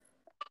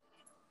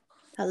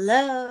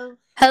Hello.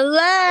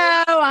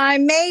 Hello, I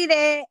made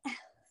it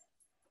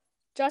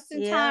just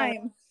in Yeah.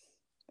 time.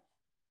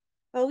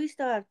 Well, we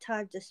still have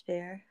time to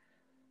spare.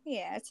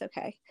 Yeah, it's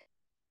okay.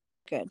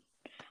 Good.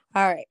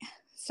 All right.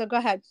 So go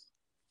ahead.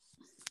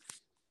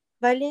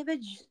 My name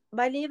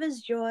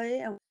is Joy,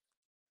 and we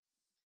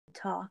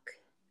talk.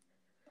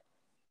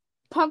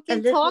 Pumpkin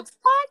And this is Talks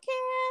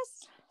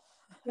podcast.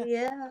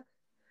 yeah.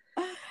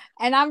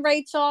 And I'm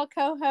Rachel,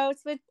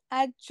 co-host with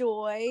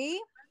Joy.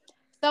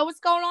 So what's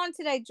going on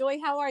today, Joy?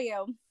 How are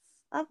you?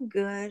 I'm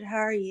good. How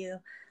are you?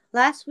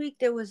 Last week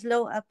there was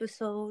no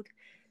episode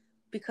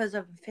because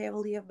of a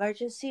family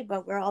emergency,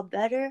 but we're all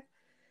better,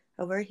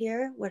 and we're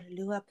here with a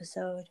new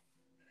episode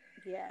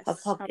of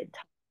Yes. Pumpkin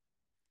Talk.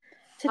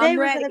 Today I'm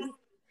we're gonna ready. be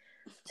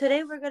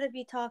today we're gonna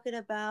be talking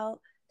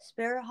about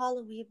Spirit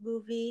Halloween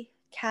movie,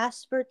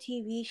 Casper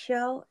TV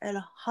show, and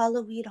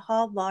Halloween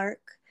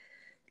Hallmark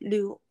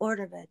new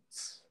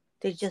ornaments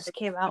they So just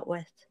came out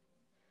with.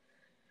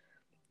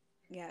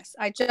 yes,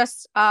 I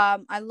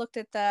looked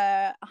at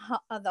the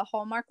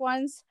Hallmark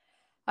ones.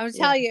 I'm gonna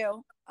Yeah. tell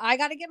you, I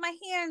got to get my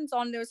hands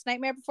on those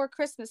Nightmare Before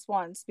Christmas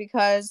ones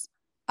because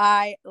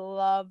I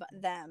love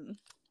them.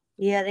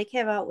 Yeah, they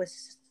came out with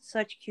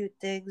such cute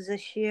things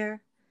this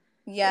year.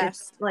 It's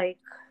Yes. like,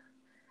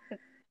 and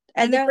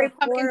And the they're Great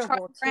Pumpkin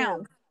Charlie affordable Brown.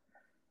 too.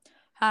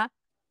 Huh?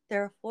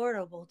 They're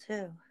affordable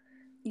too.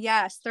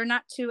 Yes, they're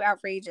not too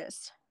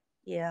outrageous.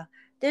 Yeah.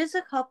 There's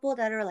a couple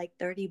that are like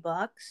 $30,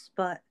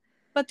 but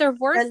But they're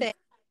worth and it.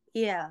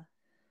 yeah,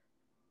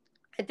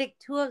 I think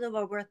two of them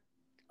are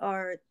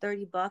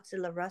 $30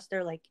 and the rest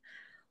are like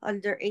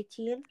under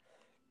 18.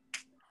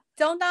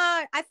 Don't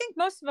I think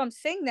most of them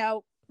sing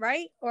though,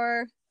 right?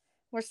 Or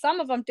some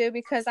of them do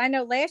because I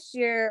know last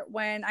year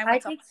when I I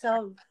went to think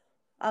so.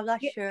 I'm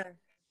not yeah, sure.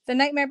 the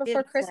Nightmare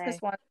Before Didn't Christmas say.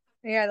 one.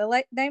 Yeah,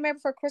 the Nightmare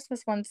Before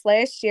Christmas ones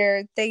last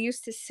year, they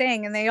used to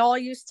sing and they all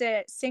used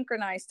to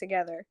synchronize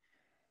together.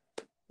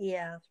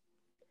 Yeah.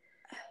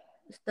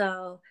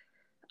 So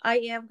I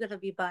am gonna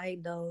be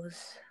buying those,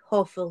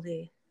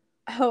 hopefully.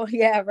 Oh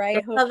yeah, They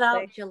right. come out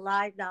Hopefully.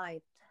 July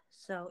 9th,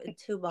 so in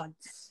 2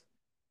 months.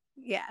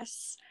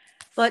 Yes.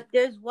 But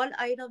there's one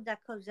item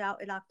that comes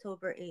out in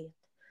October 8th,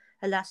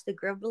 and that's the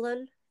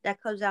Gremlin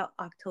that comes out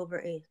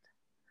October 8th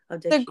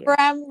of The this year.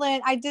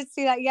 Gremlin. I did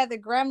see that. Yeah, the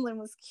Gremlin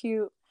was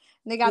cute.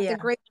 And they got the Yeah,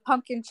 Great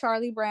Pumpkin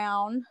Charlie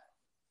Brown.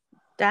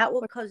 that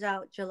one comes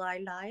out July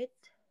 9th.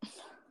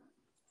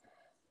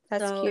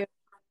 That's So cute.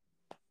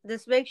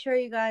 just make sure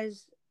you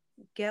guys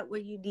get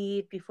what you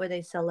need before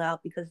they sell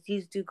out because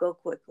these do go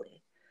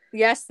quickly.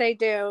 Yes, they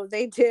do.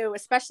 They do.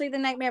 Especially the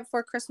Nightmare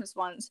Before Christmas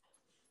ones.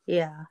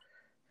 Yeah.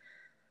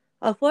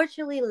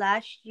 Unfortunately,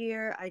 last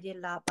year I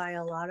did not buy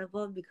a lot of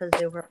them because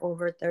they were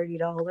over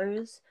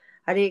 $30.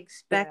 I didn't Yeah.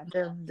 expect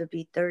them to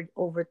be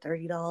over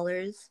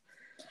 $30.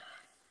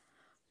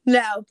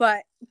 No,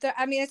 but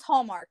I mean it's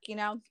Hallmark, you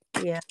know.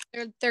 Yeah.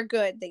 They're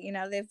good. That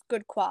they have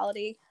good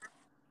quality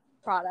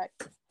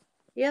product.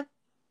 Yep.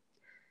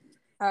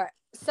 All right.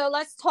 So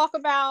let's talk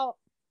about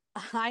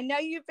I know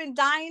you've been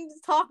dying to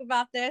talk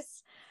about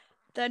this.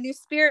 The new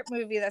Spirit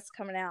movie that's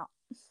coming out.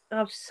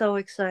 I'm so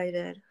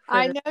excited for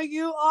I this know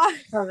you are.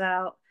 to come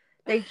out.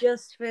 They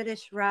just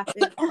finished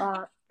wrapping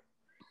up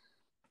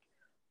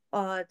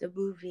the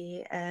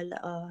movie, and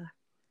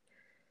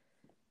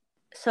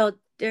so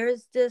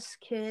there's this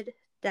kid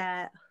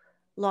that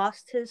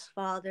lost his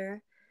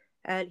father,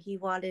 and he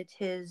was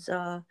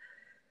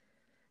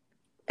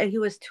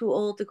too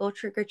old to go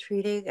trick or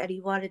treating, and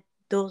he wanted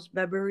those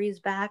memories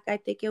back. I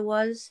think it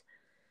was.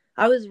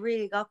 I was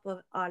reading up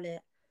on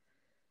it,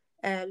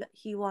 and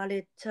he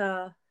wanted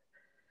to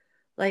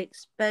like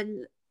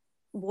spend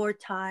more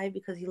time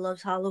because he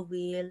loves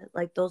Halloween,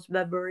 like those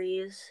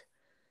memories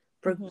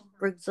Mhm.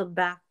 brings him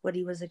back when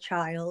he was a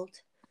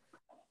child.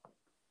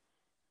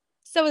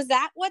 So is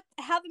that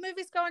how the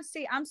movie's going?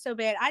 See, I'm so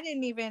bad.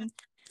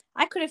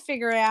 I couldn't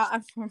figure it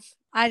out.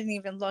 I didn't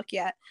even look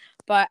yet,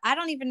 but I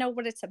don't even know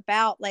what it's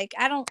about. Like,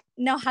 I don't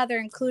know how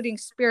they're including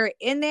Spirit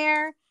in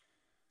there.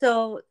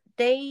 So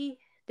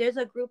there's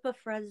a group of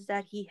friends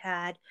that he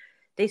had.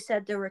 They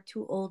said they were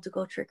too old to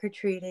go trick or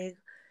treating,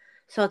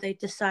 so they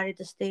decided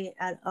to stay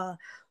at a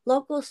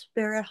local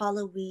spirit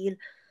Halloween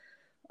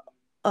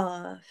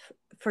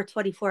for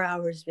 24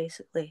 hours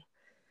basically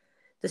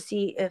to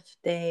see if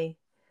they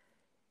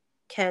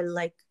can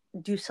like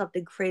do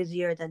something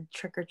crazier than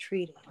trick or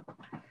treating. Like,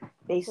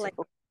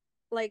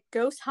 Basically,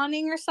 ghost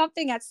hunting or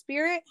something at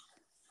Spirit.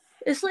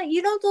 it's like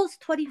those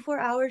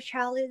 24-hour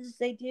challenges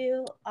they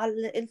do on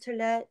the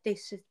internet. They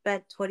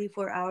spend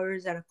 24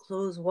 hours at a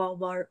closed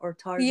Walmart or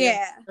Target.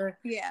 Yeah,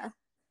 yeah.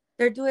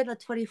 They're doing a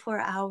 24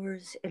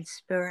 hours in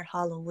Spirit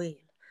Halloween.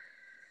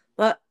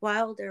 But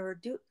while they're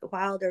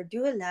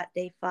doing that,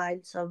 they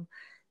find some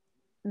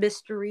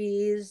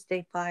mysteries.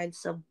 They find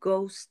some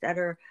ghosts that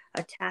are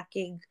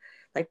attacking,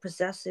 like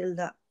possessing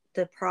the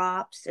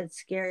props and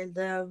scaring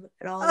them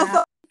and all that.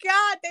 Oh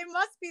God, they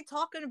must be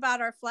talking about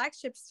our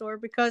flagship store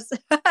because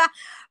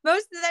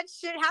most of that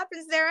shit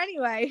happens there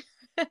anyway.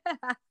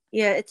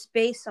 Yeah, it's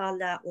based on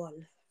that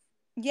one.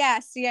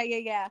 Yes, yeah, yeah,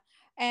 yeah.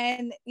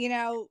 And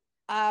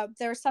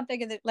there was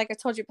something in the, like I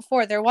told you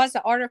before, there was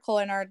an article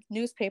in our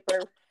newspaper,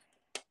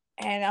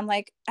 and I'm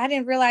like, I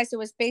didn't realize it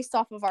was based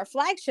off of our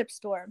flagship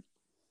store.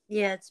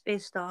 Yeah, it's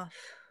based off.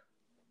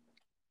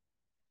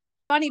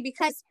 Funny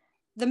because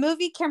the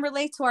movie can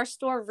relate to our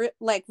store,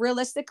 like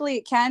realistically,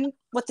 it can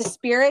with the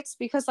spirits,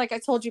 because like I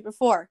told you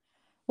before,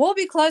 we'll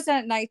be closed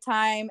at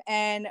nighttime,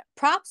 and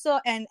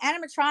and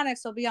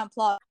animatronics will be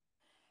unplugged,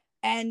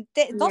 and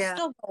they'll Yeah.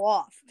 still go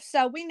off.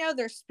 So we know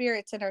there's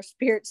spirits in our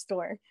spirit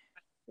store.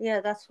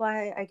 Yeah, that's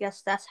why I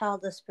guess that's how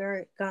the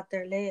spirit got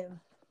their name.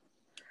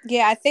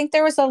 Yeah, I think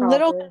Probably.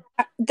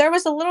 there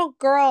was a little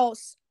girl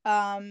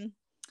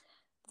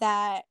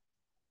that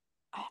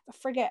I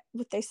forget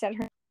what they said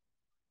her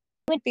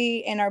would be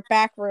in our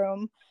back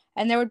room,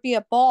 and there would be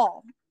a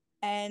ball,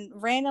 and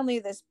randomly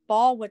this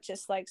ball would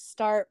just like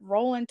start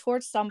rolling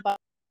towards somebody.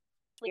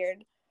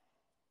 Weird.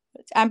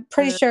 I'm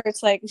pretty sure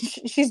it's like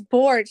she's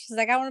bored. She's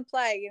like, I want to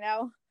play, you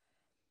know.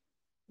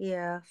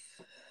 Yeah.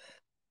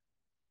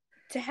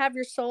 To have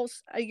your soul,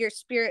 your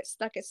spirit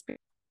stuck at spirit.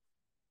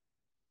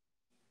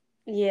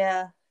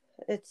 Yeah.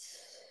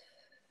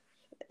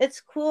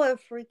 It's cool and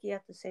freaky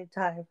at the same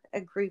time,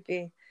 and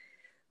creepy.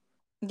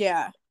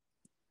 Yeah,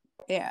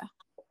 yeah.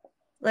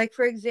 Like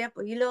for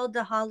example, you know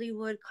the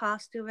Hollywood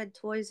costume and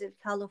toys in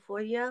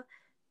California?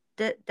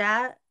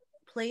 That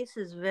place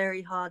is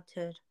very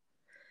haunted.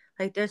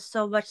 Like there's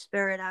so much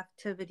spirit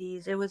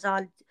activities. It was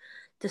on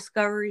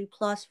Discovery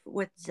Plus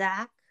with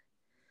Zach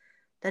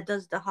that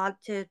does the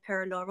haunted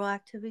paranormal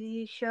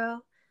activity show.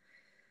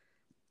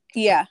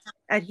 Yeah.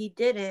 And he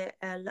did it,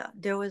 and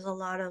there was a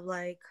lot of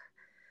like,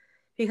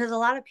 because a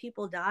lot of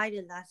people died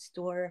in that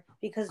store,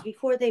 because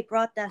before they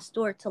brought that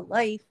store to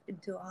life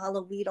into a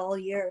Halloween all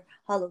year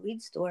Halloween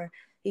store,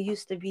 it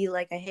used to be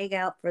like a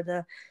hangout for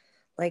the,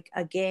 like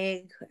a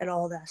gang and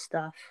all that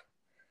stuff.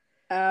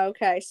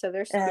 Okay, so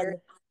there's spirit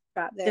And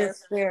got there. there's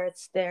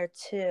spirits there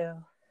too.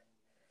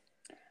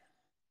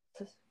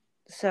 That's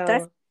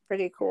So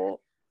pretty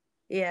cool.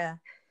 yeah.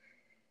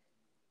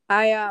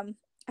 I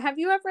have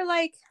you ever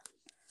like,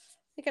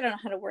 I think I don't know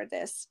how to word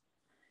this.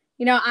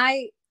 You know,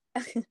 I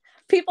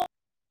people,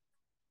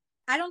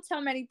 I don't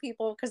tell many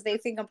people because they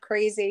think I'm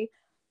crazy,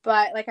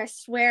 but like I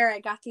swear I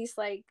got this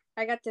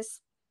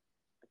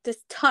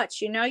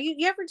touch, you know?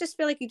 You ever just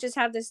feel like you just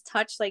have this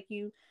touch, like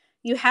you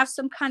have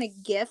some kind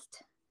of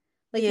gift,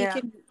 like Yeah.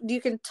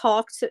 you can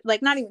talk to,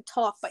 like not even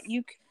talk, but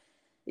You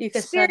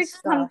can sense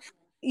spirits come, stuff.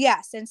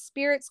 yes, and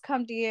spirits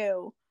come to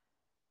you,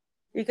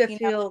 You can you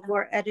know. feel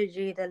more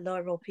energy than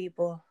normal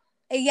people.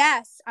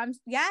 Yes,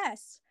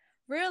 yes,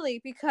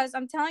 really, because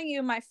I'm telling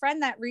you, my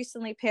friend that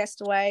recently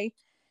passed away,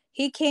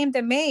 he came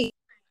to me,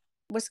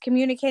 was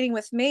communicating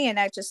with me, and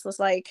I just was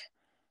like,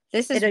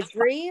 this In is a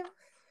dream?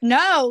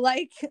 no,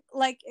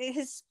 like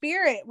his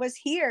spirit was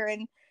here,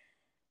 and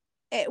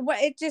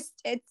it just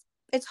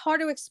it's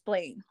hard to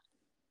explain.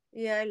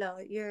 Yeah, I know.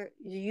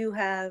 You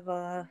have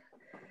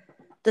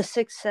the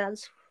sixth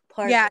sense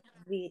part Yeah, of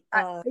the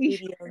I,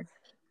 medium.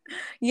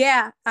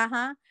 yeah,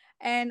 uh-huh.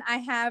 And I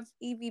have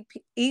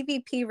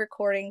EVP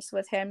recordings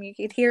with him. You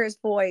could hear his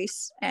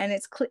voice, and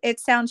it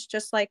sounds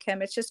just like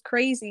him. It's just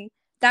crazy.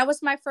 That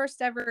was my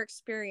first ever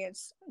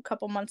experience a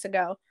couple months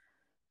ago.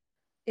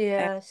 And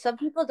Yeah, some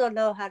people don't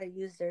know how to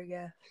use their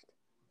gift.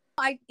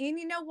 and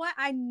you know what?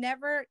 I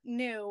never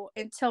knew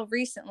until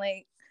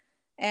recently,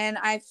 and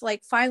I've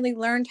like finally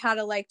learned how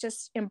to like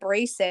just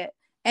embrace it.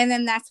 And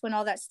then that's when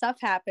all that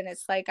stuff happened.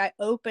 It's like I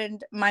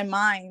opened my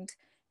mind,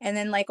 and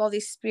then like all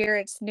these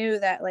spirits knew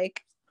that,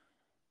 like,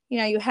 you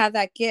know, you have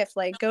that gift,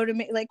 like go to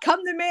me, like come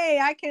to me,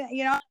 I can,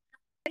 you know,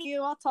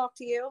 I'll talk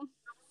to you.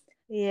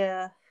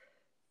 Yeah.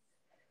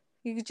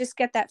 You could just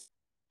get that,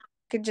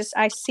 could just,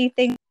 I see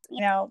things,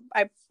 you know,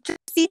 I just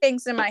see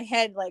things in my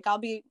head, like I'll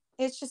be,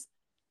 it's just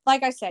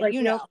like I said, Like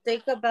you you'll know.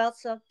 think about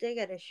something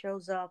and it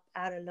shows up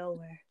out of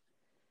nowhere.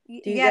 Do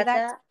you Yeah, get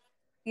that's, that?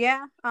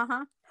 yeah,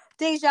 uh-huh.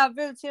 Deja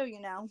vu too, you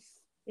know.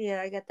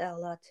 Yeah, I get that a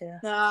lot too.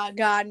 Oh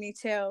God, me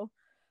too.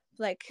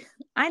 Like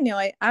I knew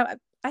I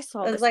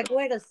saw I was this. like,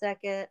 wait a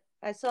second.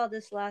 I saw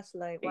this last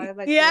night. Why am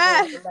I seeing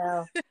Yeah. it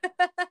now?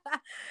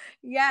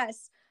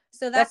 Yes.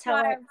 So That's that's how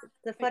why I.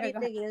 The yeah, funny go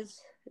ahead. thing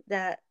is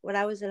that when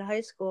I was in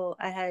high school,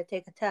 I had to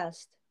take a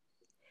test,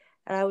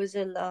 and I was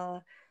in.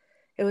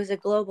 It was a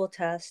global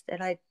test,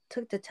 and I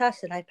took the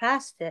test and I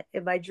passed it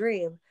in my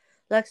dream.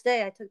 Next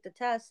day, I took the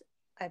test.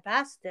 I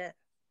passed it.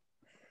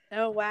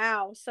 Oh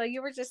wow. So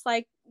you were just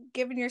like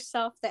giving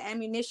yourself the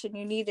ammunition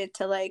you needed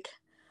to like,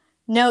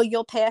 no,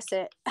 you'll pass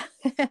it.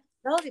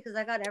 No, because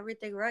I got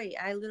everything right.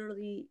 I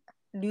literally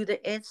knew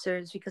the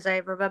answers because I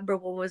remember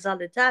what was on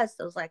the test.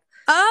 I was like,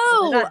 oh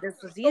my Oh god,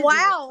 this was easy.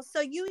 wow.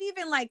 So you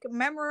even like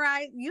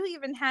memorized, you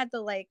even had the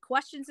like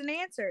questions and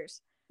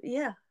answers.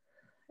 Yeah.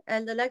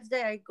 And the next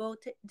day, I go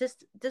to this.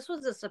 This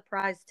was a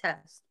surprise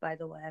test, by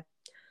the way.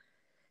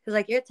 He's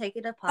like, you're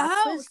taking a pop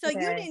Oh, quiz so you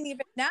today. didn't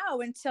even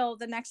know until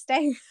the next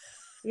day.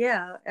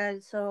 Yeah,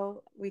 and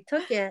so we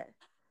took it.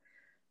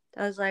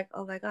 I was like,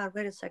 oh my god,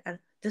 wait a second.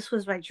 This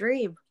was my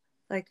dream.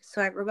 Like,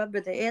 so I remember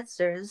the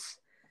answers,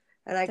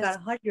 and I got That's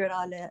 100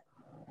 on it.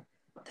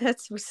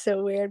 That's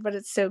so weird, but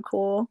it's so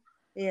cool.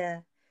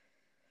 Yeah.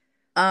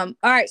 All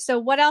right. So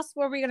what else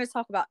were we going to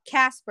talk about?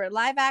 Casper,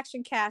 live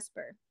action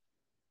Casper,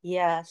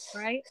 Yes.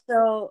 right?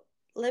 So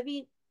let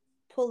me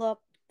pull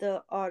up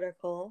the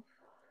article.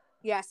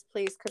 Yes,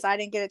 please, because I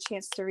didn't get a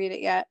chance to read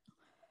it yet.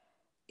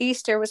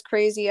 Easter was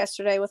crazy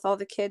yesterday with all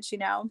the kids,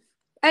 and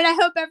I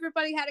hope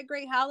everybody had a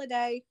great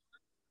holiday.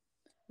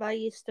 My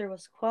Easter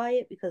was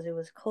quiet because it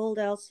was cold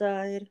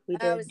outside. We I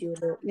didn't was, do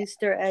the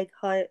Easter egg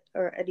hunt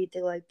or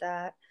anything like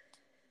that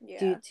due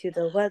yeah, to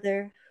the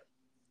weather.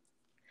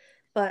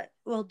 But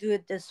we'll do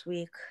it this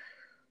week.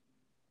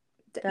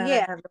 That I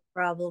yeah, have a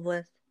problem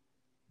with.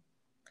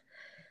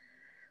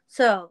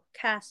 So,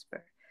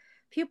 Casper.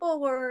 People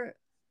were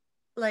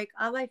like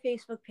on my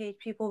Facebook page,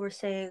 people were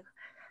saying,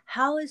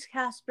 how is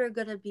Casper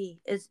gonna be?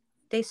 Is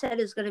they said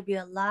it's gonna be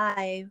a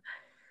live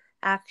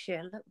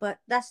action, but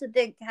that's the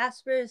thing.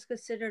 Casper is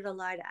considered a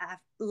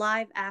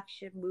live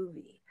action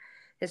movie.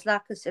 It's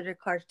not considered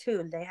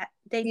cartoon.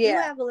 They do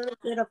yeah, have a little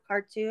bit of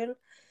cartoon,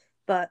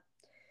 but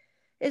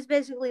it's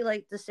basically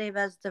like the same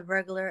as the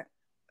regular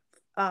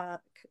uh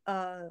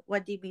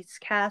Wendy meets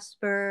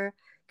Casper,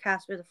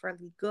 Casper the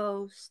Friendly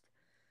Ghost,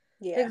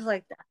 yeah. things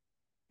like that.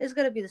 It's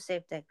gonna be the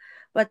same thing,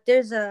 but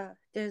there's a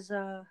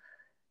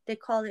they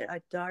call it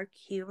a dark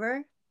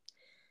humor.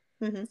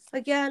 Mm-hmm.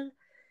 Again,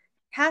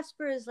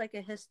 Casper is like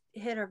a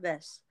hit or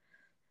miss.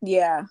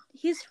 Yeah,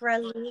 He's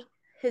friendly.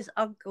 His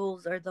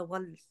uncles are the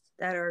ones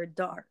that are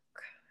dark.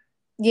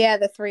 yeah.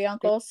 The three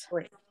uncles.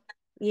 Basically.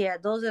 Yeah,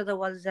 those are the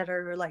ones that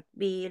are like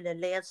mean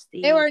and They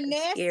nasty were and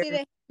nasty to scary.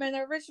 him in the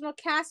original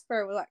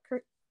Casper. Like,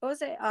 what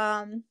was it?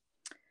 Oh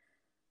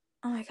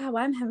my god,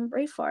 why am I having a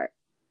brain fart?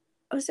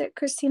 Was it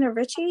Christina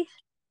Ricci?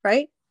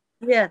 Right?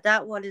 Yeah,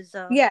 that one is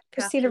Yeah,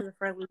 Casper Christina. the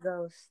Friendly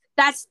Ghost.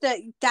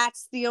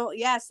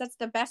 Yes, that's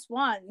the best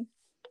one.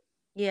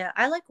 Yeah,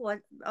 I like what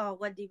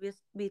Wendy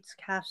meets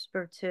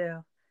Casper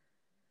too.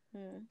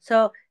 Hmm.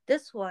 So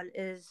this one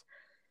is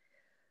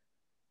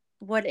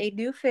when a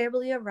new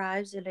family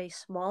arrives in a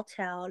small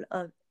town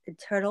of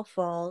Eternal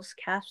Falls,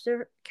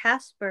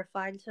 Casper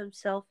finds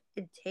himself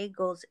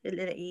entangled in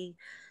a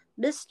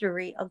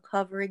mystery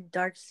uncovering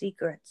dark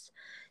secrets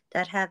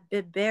that have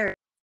been buried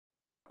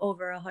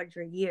over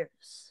 100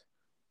 years.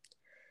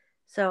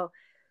 So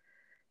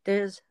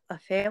there's a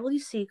family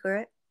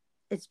secret.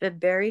 It's been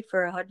buried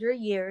for 100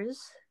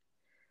 years,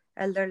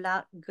 and they're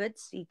not good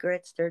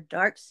secrets, they're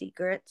dark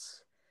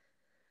secrets.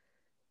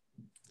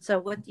 So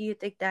what do you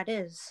think that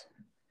is?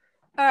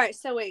 All right,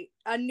 so wait,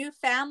 a new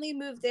family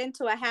moved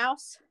into a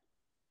house.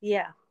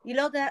 Yeah. You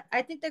know that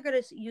I think they're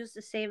gonna use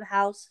the same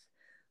house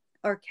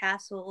or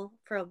castle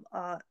from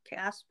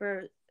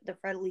Casper the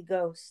Friendly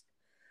Ghost.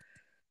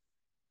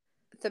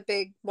 The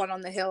big one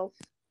on the hill.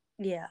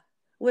 Yeah.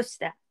 What's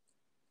that?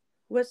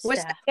 What's Which,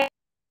 that?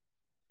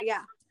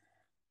 yeah,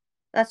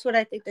 That's what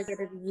I think they're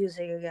gonna be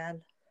using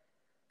again.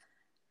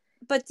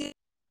 but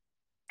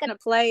gonna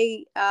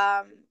play.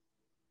 I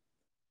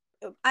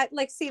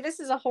like see. This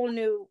is a whole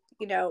new,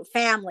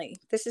 family.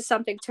 This is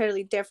something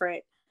totally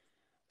different.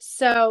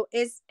 So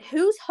is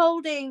who's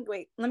holding?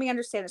 Wait, let me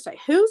understand this right.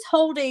 Who's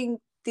holding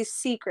the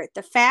secret?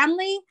 The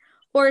family,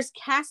 or is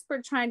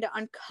Casper trying to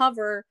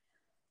uncover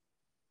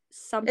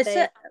It's something?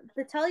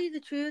 to tell you the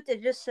truth,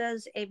 it just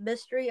says a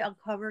mystery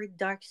uncovering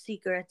dark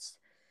secrets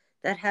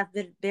that have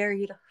been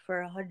buried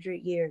for 100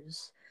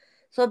 years.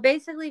 So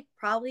basically,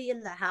 probably in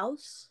the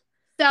house.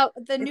 So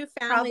the They new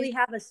family, probably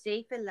have a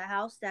safe in the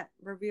house that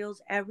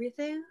reveals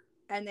everything.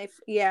 and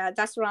yeah,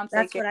 that's what I'm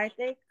That's thinking. what I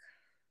think.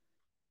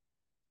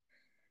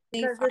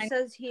 They Because it find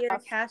says here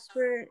stuff.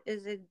 Casper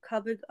is a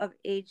coming of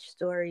age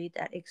story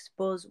that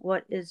exposes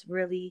what is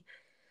really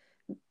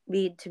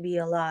mean to be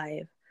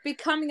alive.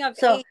 Becoming of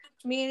So age,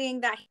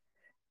 meaning that,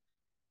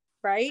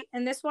 right?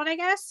 And this one, I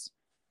guess.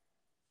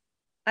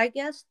 I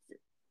guess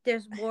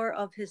there's more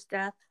of his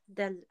death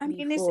than I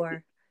mean,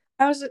 before.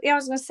 I was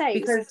gonna say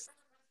he's a Because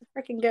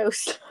freaking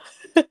ghost.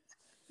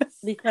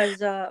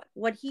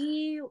 when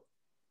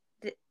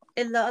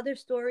in the other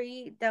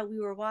story that we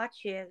were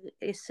watching,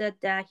 it said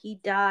that he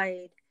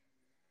died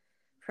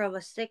from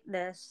a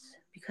sickness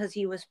because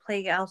he was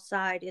playing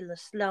outside in the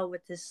snow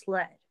with his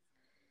sled.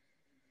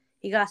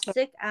 He got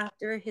sick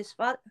after his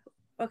father.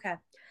 Okay.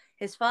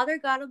 His father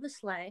got him a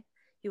sleigh.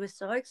 He was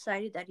so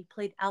excited that he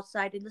played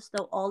outside in the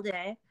snow all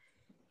day.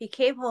 He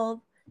came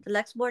home. The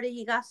next morning,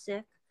 he got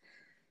sick.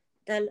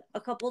 Then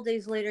a couple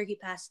days later, he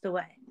passed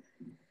away.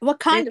 What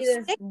kind Maybe of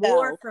there's sick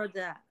more though? for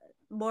that,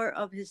 more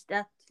of his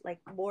death, like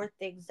more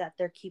things that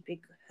they're keeping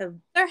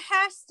him. There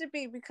has to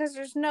be because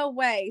there's no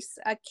way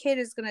a kid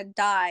is gonna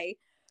die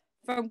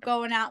from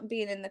going out and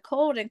being in the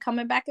cold and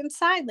coming back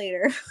inside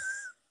later.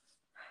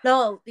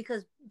 No,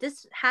 because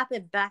this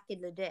happened back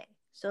in the day.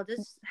 So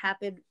this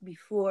happened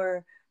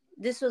before.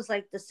 This was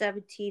like the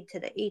 17 to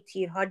the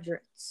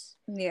 1800s.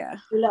 Yeah.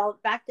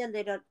 Back then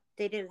they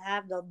didn't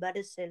have no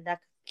medicine that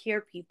could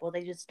cure people.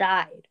 They just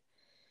died.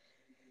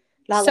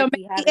 Not So like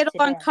we have maybe it it'll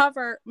today.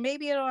 uncover.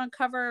 Maybe it'll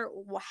uncover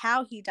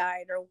how he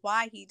died or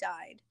why he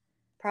died.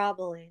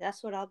 Probably.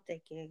 That's what I'm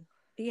thinking.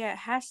 Yeah, it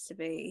has to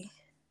be.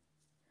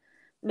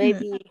 Hmm.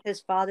 Maybe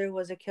his father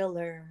was a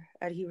killer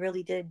and he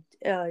really did,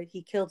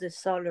 he killed his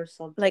son or Like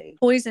something.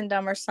 poisoned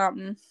them or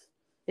something.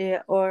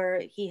 Yeah,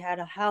 or he had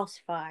a house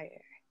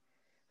fire.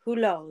 Who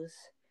knows?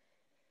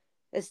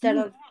 Instead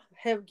Mm, of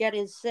him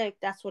getting sick,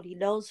 that's what he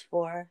knows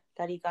for.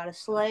 That he got a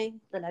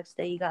sling. The next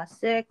day he got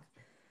sick,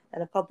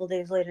 and a couple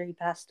days later he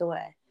passed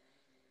away.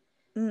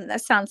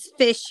 that sounds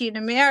fishy to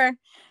me. Or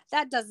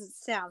that doesn't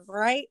sound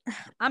right.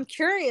 I'm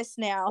curious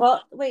now.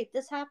 Well, wait,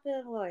 this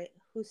happened. Wait,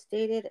 who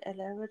stated an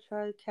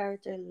amateur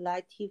character in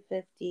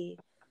 1950?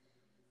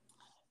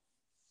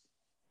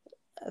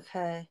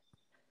 Okay,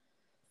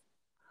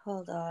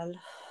 hold on.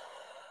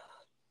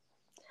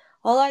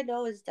 All I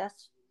know is that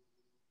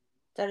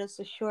it's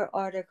a short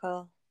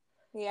article.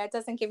 Yeah, it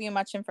doesn't give you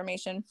much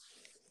information.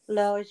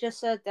 No, it just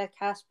said that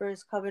Casper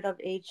is coming of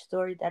age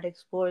story that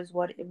explores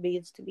what it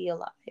means to be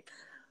alive.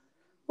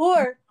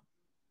 Or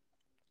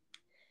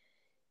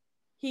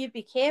he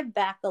became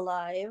back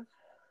alive,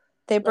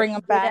 They like bring he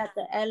them did back. at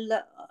the end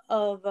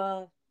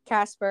of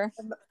Casper.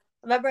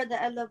 remember at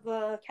the end of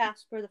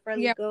Casper the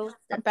Friendly Yeah, Ghost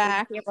that they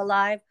back. came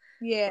alive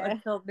Yeah.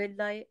 until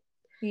midnight.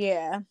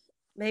 Yeah.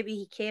 Maybe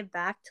he came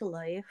back to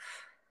life.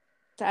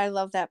 I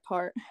love that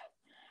part.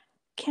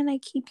 Can I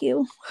keep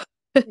you?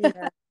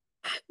 Yeah,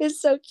 It's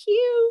so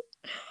cute.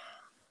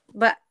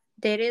 but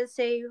they didn't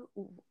say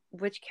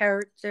which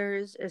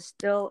characters is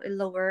still in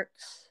the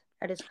works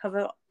and is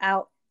coming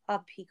out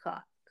on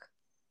Peacock.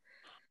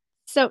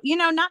 So,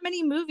 not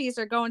many movies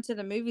are going to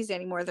the movies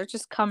anymore. They're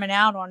just coming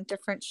out on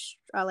different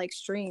like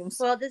streams.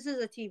 Well, this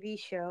is a TV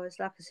show. It's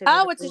not considered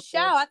Oh, a it's a show.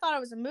 movie. I thought it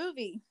was a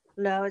movie.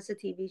 No, it's a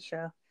TV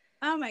show.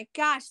 Oh my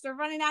gosh, they're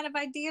running out of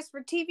ideas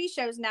for TV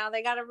shows now.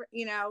 They got to,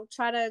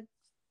 try to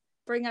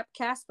bring up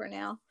Casper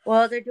now.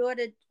 Well, they're doing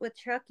it with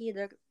Chucky.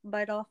 They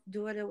might off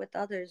doing it with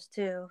others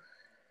too.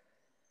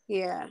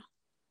 Yeah.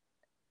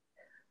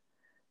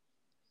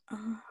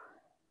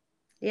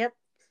 Yep.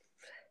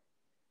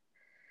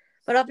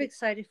 But I'm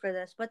excited for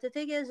this. But the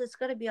thing is, it's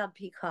gonna be on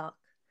Peacock.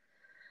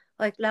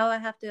 Like now, I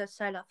have to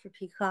sign up for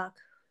Peacock.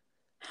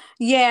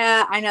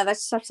 Yeah, I know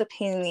that's such a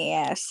pain in the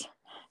ass.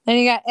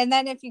 And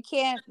then if you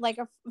can't like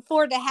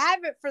afford to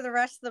have it for the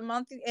rest of the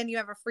month and you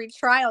have a free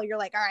trial, you're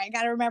like, all right, I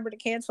got to remember to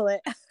cancel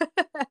it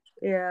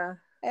Yeah.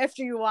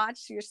 after you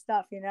watch your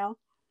stuff. Oh,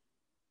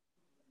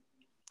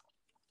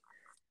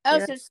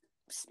 Yeah. so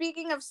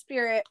speaking of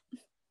Spirit,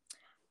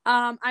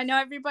 I know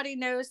everybody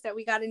knows that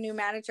we got a new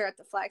manager at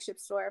the flagship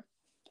store.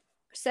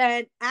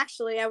 Said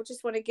actually, I would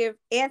just want to give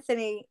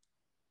Anthony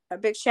a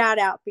big shout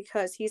out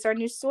because he's our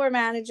new store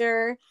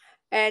manager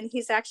and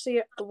he's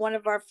actually one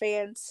of our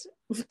fans.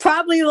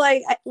 Probably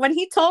like when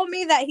he told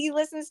me that he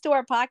listens to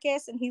our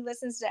podcast and he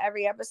listens to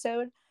every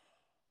episode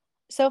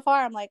so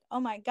far, I'm like, oh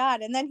my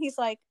God. And then he's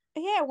like,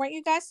 yeah, weren't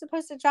you guys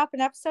supposed to drop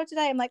an episode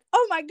today? I'm like,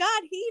 oh my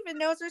God, he even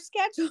knows our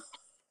schedule.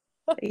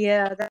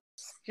 Yeah,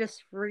 that's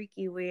just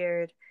freaky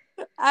weird.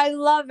 I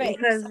love it. He's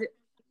Because such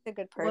a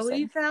good when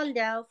we person. found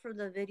out from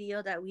the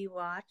video that we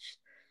watched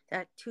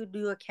that two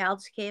new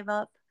accounts came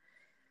up,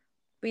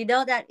 we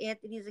know that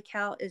Anthony's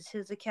account is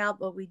his account,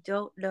 but we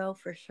don't know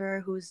for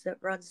sure who's that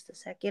runs the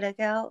second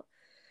account.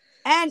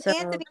 And So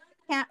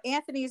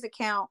Anthony's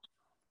account.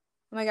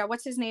 Oh my God,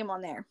 what's his name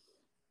on there?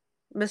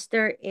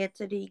 Mr.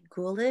 Anthony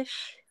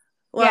Ghoulish.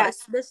 Well,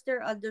 Yes. it's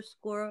Mr.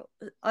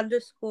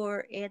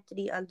 underscore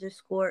Anthony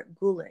underscore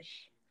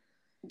Ghoulish.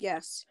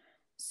 Yes.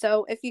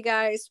 So if you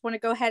guys want to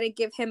go ahead and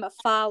give him a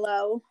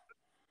follow,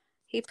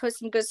 he put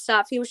some good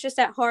stuff. He was just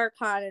at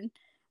HorrorCon and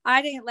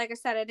like I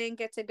said, I didn't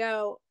get to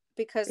go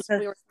because Because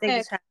we were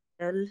things sick.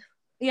 happen.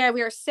 Yeah,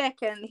 we were sick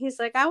and he's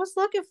like, I was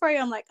looking for you.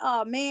 I'm like,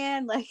 oh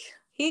man, like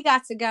he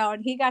got to go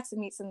and he got to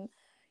meet some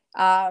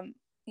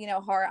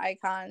horror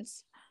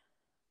icons.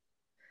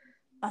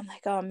 I'm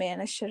like, oh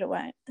man, I should have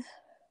went.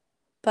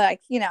 But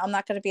I'm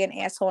not gonna be an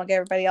asshole and get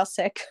everybody else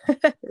sick.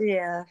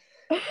 Yeah.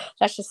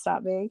 That's just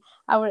not me.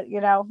 I would,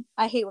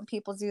 I hate when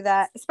people do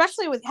that,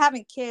 especially with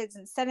having kids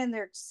and sending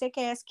their sick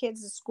ass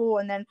kids to school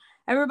and then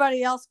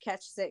everybody else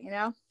catches it.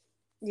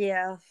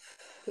 Yeah.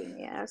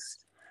 Yes.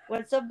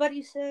 When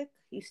somebody's sick,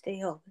 you stay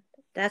home.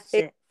 That's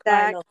it.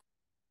 Exactly.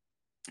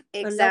 But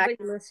Exactly.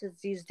 nobody listens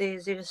these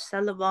days. They just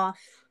send them off.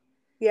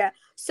 Yeah.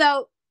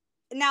 So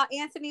now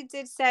Anthony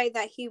did say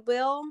that he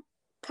will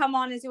come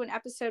on and do an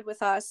episode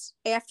with us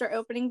after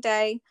opening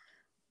day.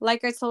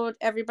 Like I told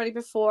everybody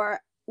before,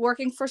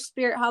 working for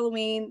Spirit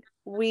Halloween,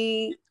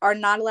 we are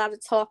not allowed to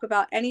talk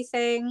about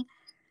anything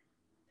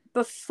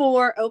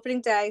before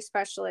opening day,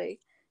 especially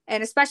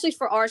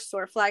for our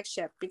store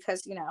flagship,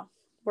 because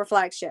we're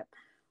flagship.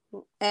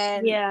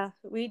 And Yeah,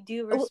 we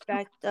do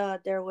respect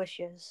their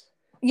wishes.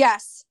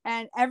 yes,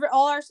 and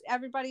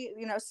everybody,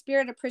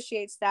 Spirit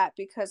appreciates that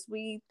because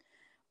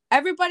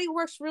everybody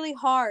works really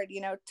hard.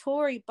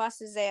 Tori busts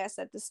his ass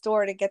at the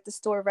store to get the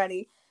store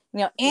ready.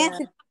 Yeah.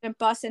 Anthony been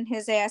busting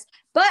his ass,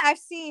 but I've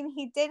seen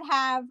he did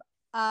have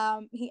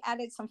he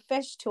added some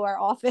fish to our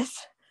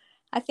office.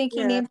 I think he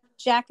Yeah. named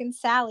Jack and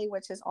Sally,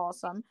 which is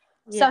awesome.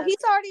 So Yeah. he's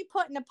already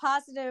putting a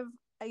positive,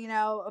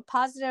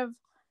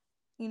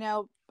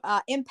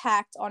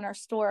 impact on our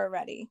store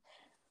already.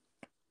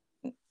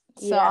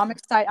 So Yeah. I'm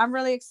excited. I'm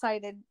really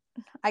excited.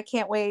 I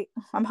can't wait.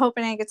 I'm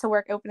hoping I get to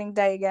work opening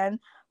day again.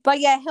 But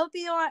yeah, he'll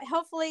be on.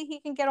 Hopefully, he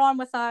can get on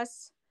with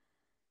us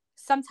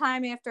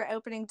sometime after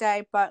opening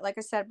day. But like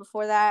I said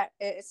before that,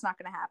 it's not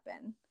going to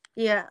happen.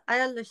 Yeah, I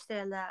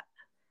understand that.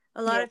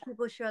 A lot Yeah, of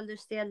people should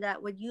understand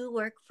that when you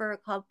work for a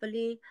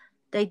company,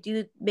 they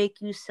do make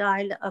you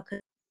sign a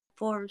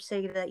form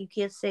saying that you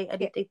can't say yeah.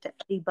 anything to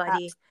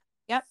anybody.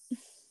 Yep.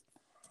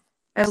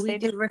 And Yes, we they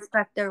do. do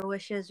respect their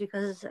wishes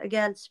because,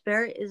 again,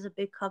 Spirit is a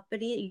big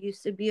company. It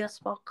used to be a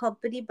small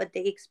company, but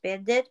they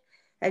expanded,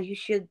 and you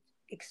should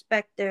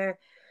expect their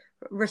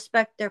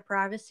respect their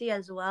privacy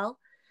as well.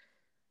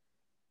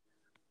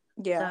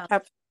 Yeah, So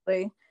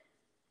absolutely.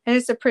 And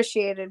it's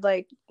appreciated.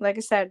 Like I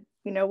said,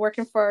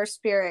 working for our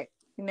Spirit.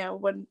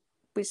 When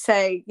we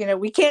say,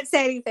 we can't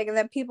say anything, and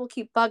then people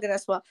keep bugging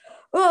us. Well,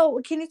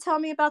 oh, can you tell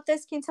me about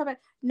this? Can you tell me?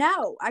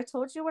 No, I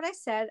told you what I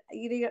said.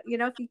 If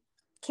you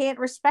can't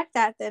respect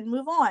that, then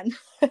move on.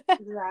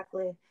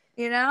 exactly.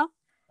 you know.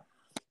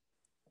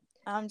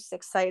 I'm just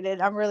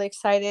excited. I'm really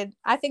excited.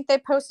 I think they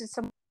posted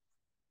some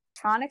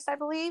electronics, I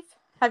believe.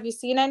 Have you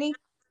seen any?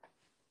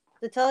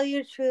 To tell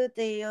you the truth,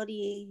 they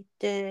only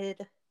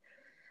did.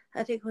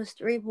 I think it was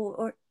three more,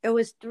 or it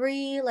was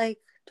three, like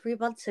 3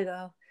 months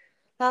ago.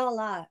 Not a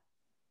lot,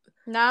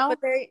 No. but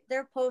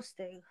they're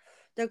posting.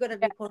 They're gonna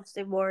Yeah. be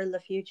posting more in the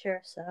future.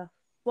 So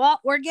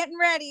Well, we're getting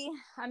ready.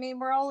 I mean,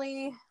 we're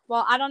only,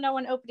 well, I don't know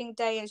when opening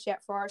day is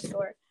yet for our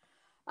store.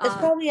 it's Um,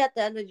 probably at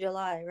the end of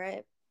July,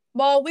 right?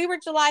 well, we were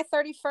July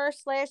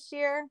 31st last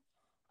year,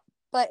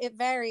 but it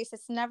varies.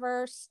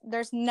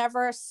 There's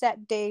never a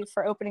set day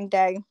for opening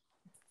day.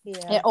 It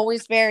Yeah.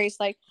 always varies.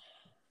 Like,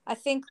 I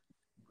think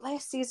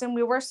last season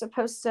we were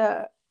supposed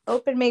to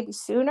open maybe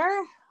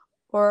sooner,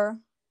 or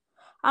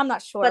I'm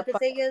not sure, But the but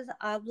thing is,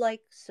 I'm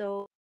like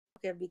so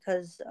okay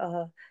because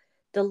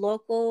the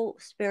local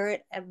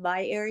Spirit in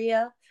my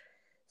area,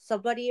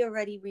 somebody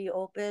already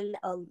reopened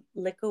a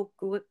like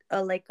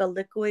a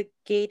liquid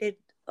gated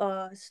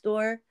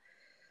store.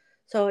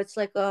 So it's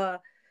like a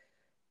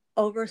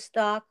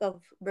overstock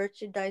of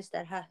merchandise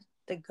that has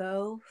to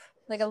go.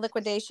 like a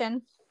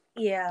liquidation.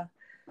 Yeah.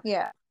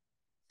 Yeah.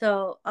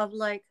 So I'm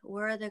like,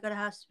 where are they gonna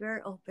have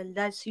Spirit open?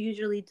 That's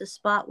usually the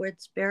spot where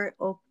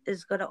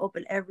is gonna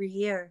open every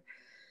year.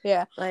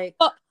 Yeah. Like,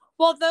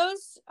 Well,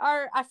 those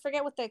are, I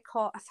forget what they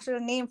call, I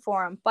forget a name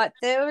for them, but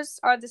those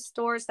are the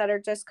stores that are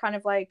just kind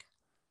of like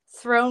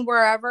thrown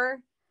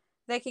wherever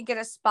they can get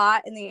a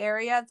spot in the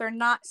area. They're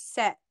not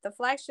set. The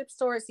flagship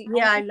store is the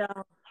yeah, I only,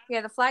 know.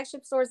 yeah, the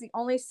flagship store is the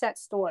only set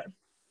store.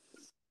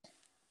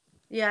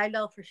 Yeah, I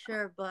know for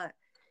sure. But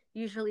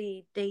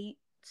usually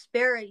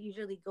Spirit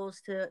usually goes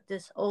to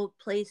this old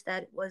place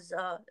that was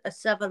a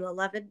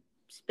 7-Eleven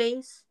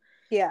space,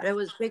 Yeah. and it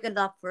was big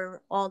enough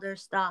for all their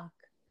stock.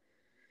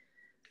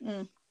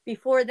 Mm.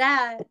 Before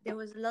that, there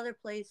was another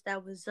place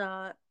that was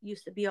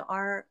used to be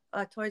a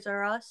Toys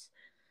R Us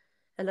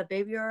and a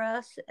Baby R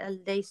Us,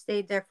 and they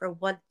stayed there for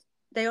one.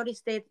 They only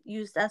stayed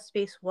used that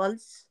space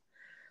once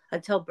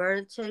until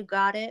Burlington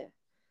got it.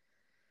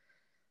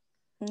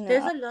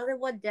 There's No. another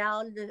one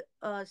down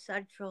the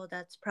Central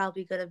that's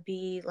probably gonna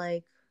be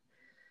like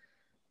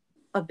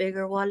a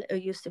bigger one.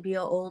 It used to be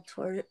an old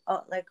toy,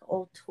 like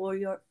old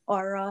Toy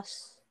R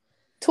Us.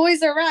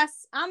 Toys R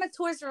Us. I'm a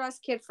Toys R Us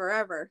kid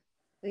forever.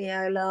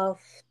 Yeah, I know.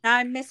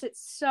 I miss it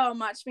so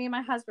much. Me and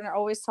my husband are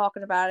always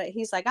talking about it.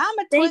 He's like, I'm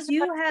a They Toys R Us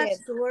do have kid.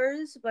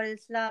 stores, but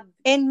it's not.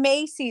 In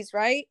Macy's,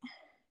 right?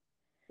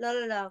 No,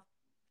 no, no.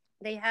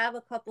 They have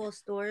a couple of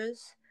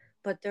stores,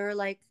 but they're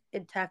like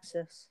in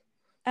Texas.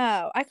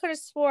 Oh, I could have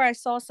swore I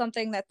saw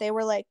something that they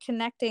were like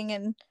connecting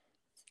in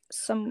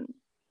some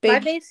My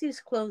big. Macy's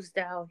closed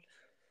down.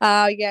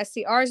 Yeah,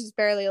 see, ours is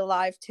barely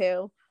alive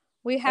too.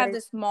 We have Like,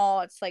 this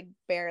mall, it's like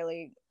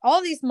barely.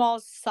 All these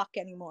malls suck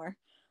anymore.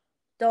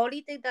 the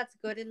only thing that's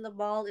good in the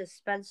mall is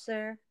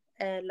Spencer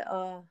and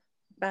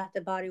Bath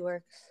and Body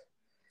Works.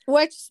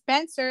 Which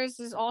Spencer's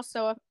is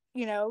also a,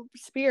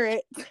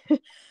 Spirit. so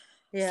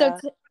Yeah,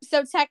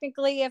 so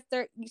technically if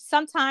there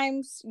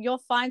sometimes you'll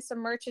find some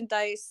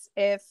merchandise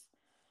if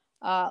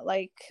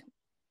like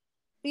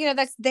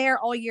that's there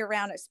all year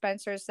round at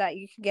Spencer's that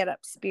you can get up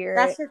that's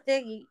Spirit. the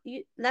thing.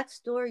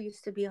 Next door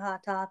used to be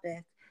Hot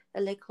Topic,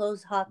 and They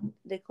closed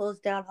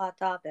down Hot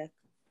Topic.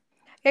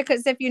 Yeah,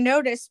 because if you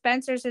notice,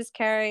 Spencer's is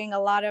carrying a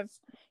lot of,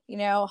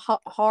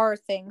 horror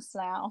things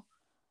now.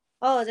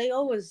 Oh, they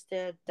always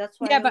did. That's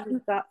why Yeah, I but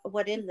always got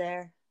what in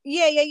there.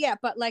 yeah.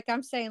 But like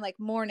I'm saying, like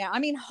more now. I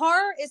mean,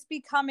 horror is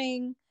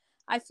becoming,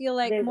 I feel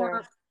like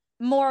Bigger.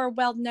 more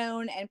well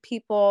known and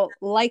people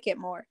like it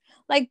more.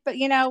 Like, but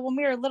when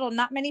we were little,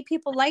 not many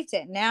people liked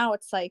it. Now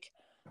it's like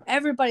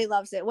everybody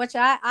loves it, which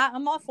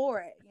I'm all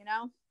for it.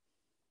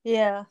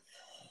 Yeah,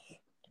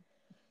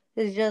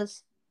 it's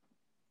just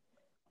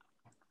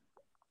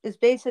it's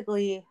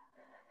basically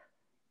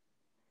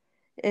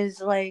is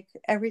like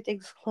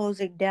everything's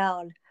closing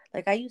down.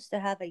 Like I used to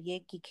have a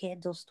Yankee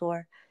Candle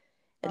store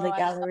in Oh, the I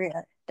love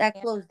Galleria that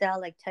it. closed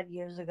down like 10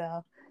 years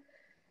ago.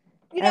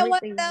 You know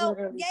what Everything's though?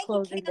 literally Yankee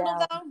closing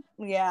Candle down.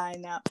 though. Yeah, I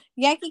know.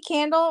 Yankee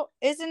Candle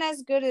isn't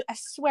as good as, I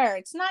swear,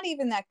 it's not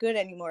even that good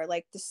anymore.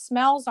 Like the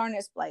smells aren't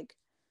as like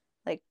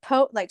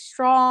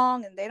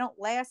strong, and they don't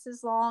last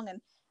as long,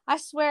 and I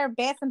swear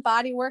Bath and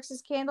Body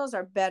Works' candles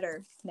are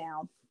better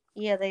now.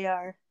 Yeah, they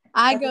are.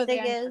 I But the go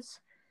thing there and is,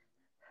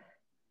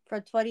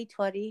 for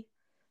 2020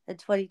 and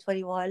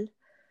 2021,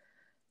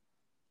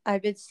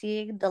 I've been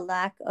seeing the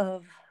lack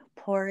of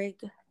pouring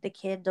the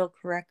candle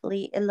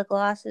correctly in the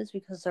glasses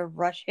because they're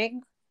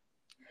rushing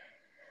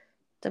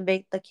to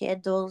make the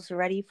candles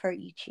ready for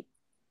each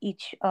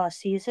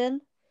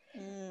season.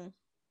 mm,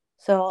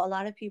 So a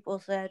lot of people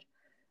said,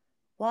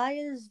 "Why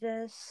is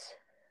this?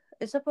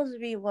 It's supposed to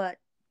be what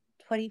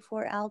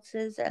 24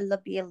 ounces and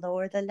being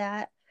lower than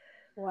that."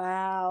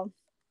 wow.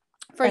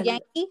 For And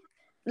Yankee?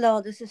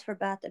 no, this is for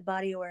Bath and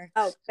Body Oh, Works.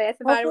 Bath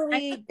and Body Works.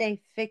 Hopefully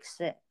they fix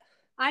it.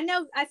 I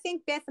know. I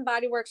think Bath and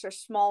Body Works are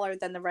smaller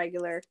than the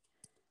regular.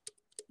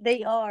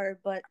 They are,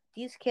 but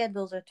these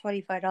candles are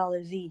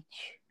 $25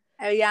 each.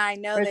 Oh yeah, I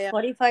know For they are.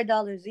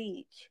 $25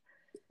 each,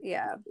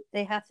 Yeah,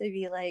 they have to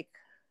be like,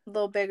 a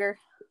little bigger.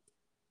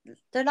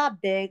 they're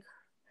not big,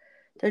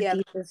 they're Yeah,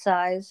 decent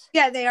size.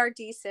 yeah, they are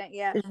decent.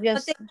 Yeah,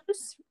 It's but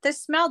just, the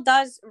smell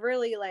does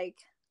really like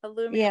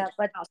illuminate yeah, your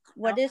but house.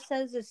 You what know? it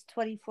says is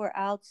 24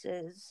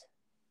 ounces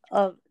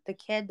of the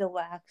candle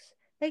wax.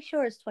 Make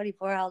sure it's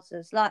 24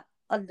 ounces, not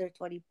under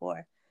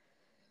 24.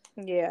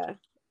 Yeah.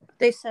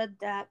 They said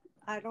that,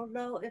 I don't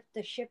know if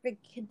the shipping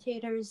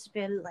container's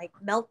been like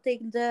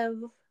melting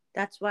them.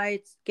 That's why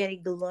it's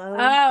getting low.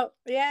 Oh,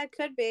 yeah, it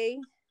could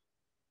be.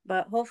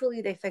 But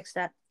hopefully they fix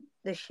that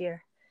this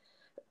year.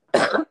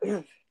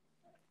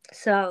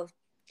 So,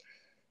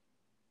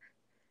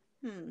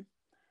 Hmm.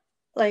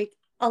 like,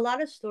 a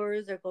lot of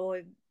stores are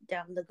going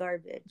down the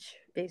garbage,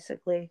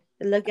 basically.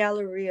 In the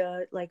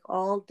Galleria, like,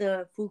 all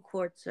the food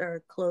courts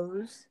are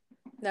closed.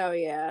 Oh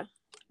yeah.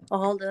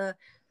 All the,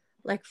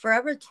 like,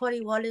 Forever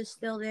 21 is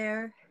still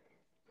there.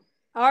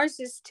 Ours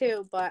is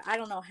too, but I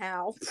don't know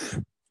how.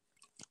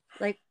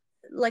 Like,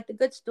 like the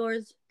good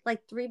stores,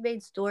 like three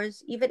main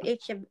stores, even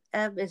H&M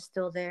is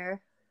still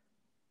there.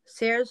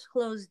 Sears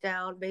closed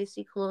down,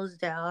 Macy closed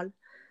down.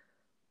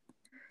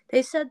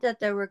 They said that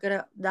they were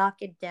gonna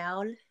knock it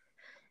down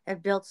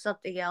and build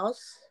something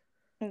else,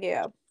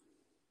 Yeah.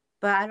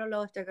 but I don't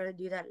know if they're gonna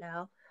do that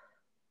now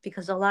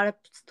because a lot of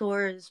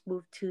stores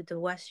moved to the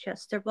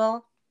Westchester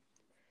Mall.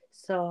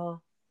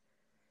 So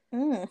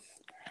Mm.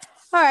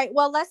 All right.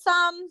 Well, let's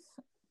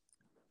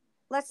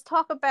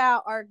talk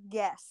about our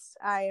guests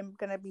I am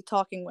going to be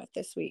talking with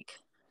this week.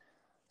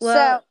 So,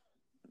 well,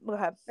 go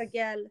ahead.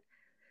 again,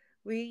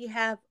 we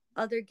have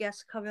other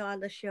guests coming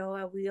on the show,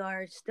 and we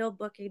are still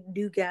booking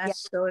new Yeah.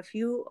 guests. So if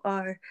you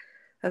are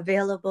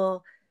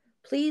available,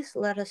 please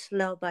let us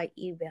know by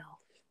email.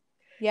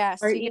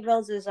 Yes. Our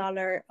emails is on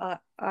our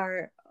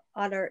on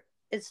our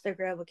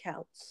Instagram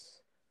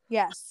accounts.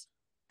 Yes.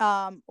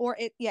 Or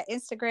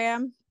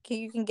Instagram.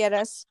 You can get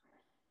us.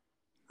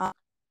 Um,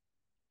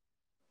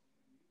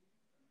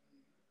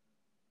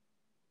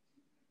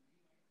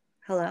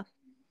 Hello,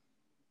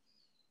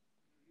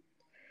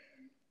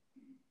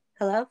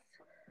 hello.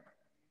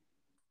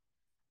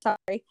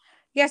 sorry.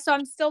 Yeah. So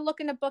I'm still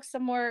looking to book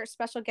some more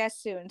special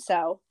guests soon.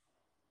 So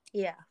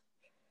Yeah,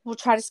 we'll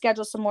try to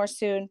schedule some more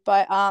soon.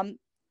 But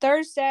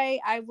Thursday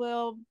I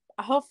will.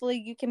 Hopefully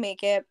you can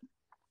make it.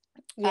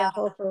 yeah.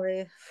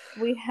 Hopefully,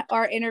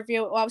 Our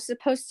interview. Well, I was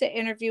supposed to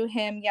interview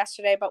him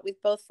yesterday, but we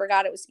both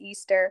forgot it was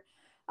Easter.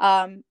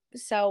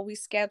 So we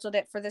scheduled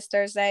it for this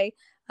Thursday.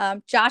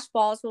 Josh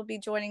Balls will be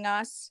joining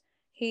us.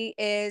 He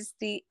is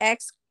the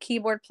ex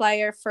keyboard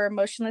player for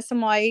Motionless in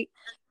White.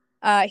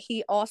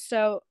 He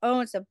also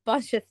owns a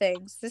bunch of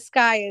things. This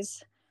guy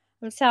is,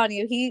 I'm telling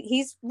you,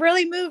 he's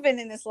really moving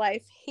in his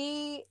life.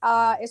 He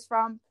is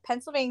from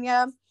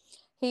Pennsylvania.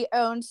 He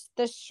owns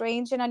the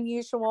Strange and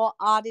Unusual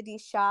Oddity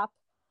Shop.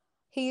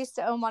 He used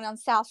to own one on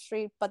South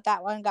Street, but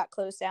that one got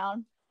closed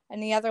down.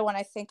 And the other one,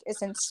 I think,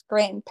 is in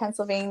Scranton,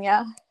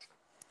 Pennsylvania.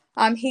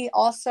 He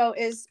also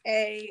is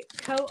a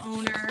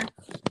co-owner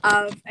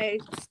of a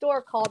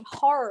store called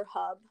Horror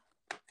Hub.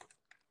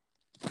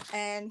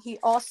 And he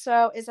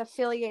also is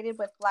affiliated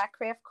with Black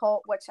Craft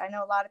Cult, which I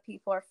know a lot of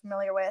people are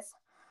familiar with.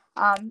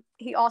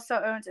 He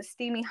also owns a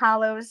Steamy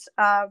Hollows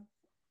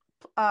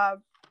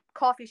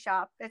coffee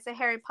shop. It's a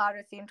Harry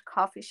Potter themed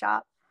coffee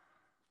shop.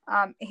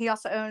 He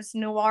also owns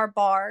Noir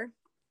Bar,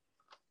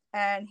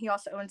 and he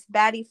also owns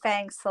Batty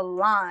Fang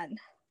Salon.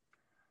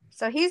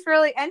 So he's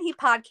really, and he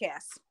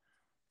podcasts.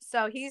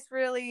 So he's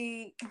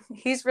really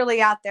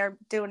out there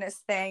doing his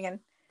thing, and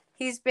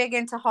he's big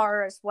into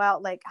horror as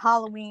well, like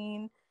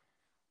Halloween.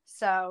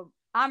 So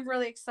I'm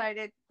really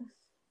excited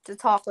to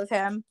talk with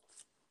him.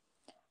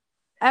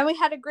 And we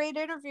had a great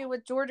interview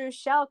with Jordan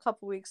Shell a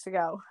couple weeks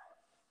ago.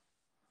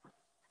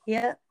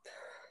 yeah,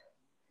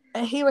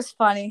 And he was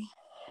funny.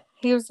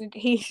 He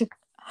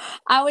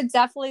I would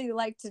definitely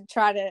like to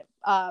try to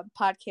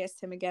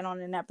podcast him again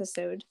on an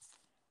episode.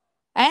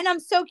 And I'm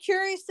so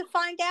curious to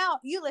find out.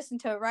 You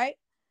listened to it, right?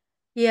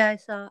 yeah.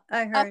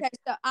 I heard. Okay,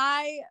 so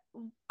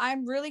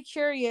I'm really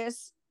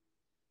curious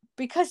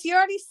because he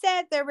already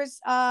said there was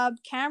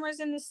cameras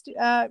in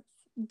the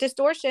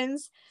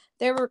distortions.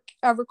 They were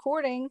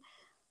recording.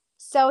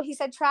 So he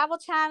said Travel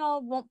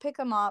Channel won't pick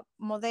them up.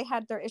 Well, they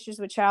had their issues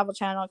with Travel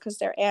Channel because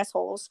they're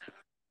assholes.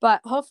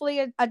 But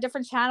hopefully a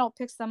different channel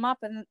picks them up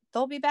and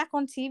they'll be back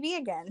on TV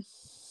again.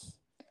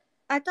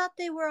 I thought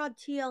they were on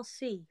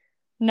TLC.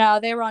 No,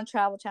 they were on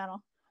Travel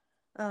Channel.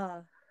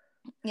 Uh,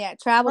 Yeah,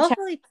 Travel Channel.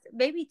 Hopefully,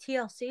 maybe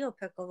TLC will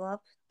pick them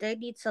up. They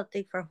need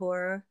something for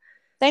horror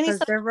They need because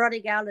some. they're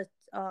running out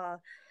of,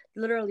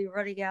 literally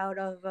running out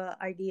of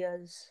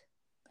ideas.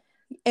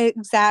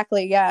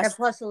 Exactly, And yes.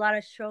 plus, a lot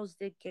of shows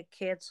did get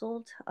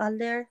canceled on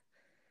there.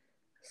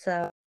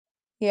 So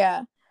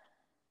Yeah,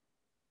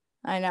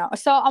 I know.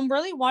 So I'm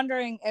really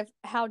wondering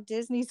how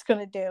Disney's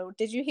gonna do.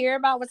 Did you hear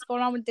about what's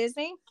going on with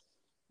Disney?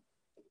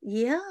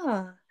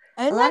 yeah,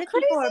 a Isn't lot that of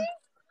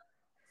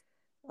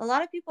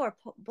people are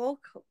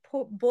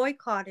crazy?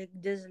 boycotting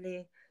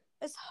Disney.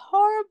 It's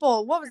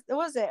horrible. What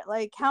was it?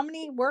 Like how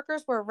many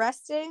workers were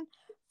arrested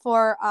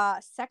for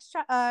sex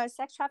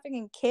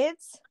trafficking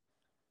kids?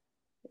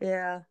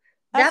 Yeah,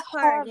 That's that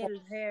part I horrible.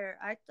 didn't hear.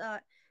 I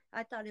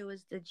thought it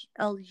was the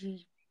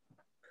LG.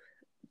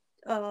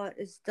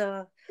 Is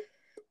the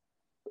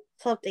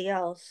something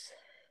else.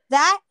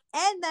 That,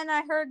 and then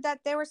I heard that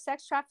they were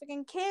sex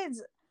trafficking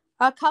kids.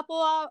 A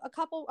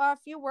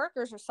few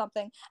workers or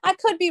something. I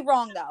could be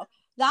wrong though.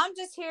 I'm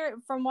just here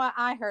from what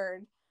I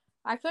heard.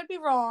 I could be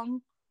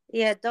wrong.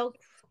 Yeah, don't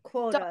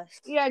quote Don't, us.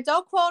 yeah,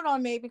 don't quote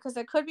on me because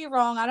I could be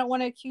wrong. I don't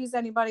want to accuse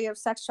anybody of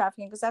sex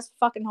trafficking because that's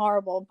fucking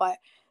horrible. But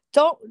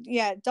don't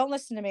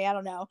listen to me. I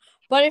don't know.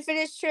 But if it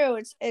is true,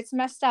 it's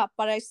messed up.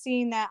 But I've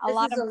seen that a This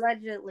lot is of,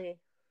 allegedly.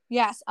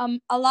 yes,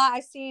 a lot.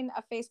 I've seen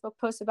a Facebook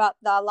post about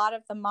a lot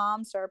of the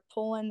moms are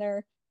pulling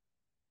their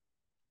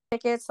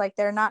tickets, like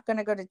they're not going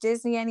to go to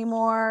Disney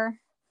anymore.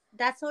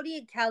 That's only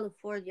in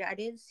California. I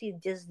didn't see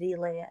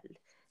Disneyland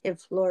in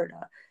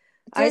Florida.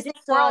 I Disney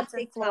just saw a World's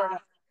in Florida.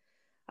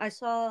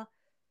 TikTok.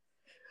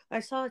 I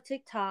saw a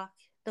TikTok,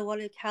 the one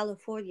in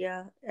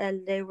California,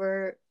 and they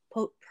were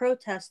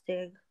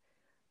protesting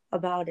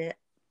about it.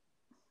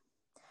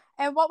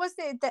 And what was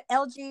the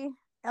LG?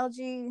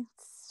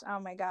 Oh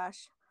my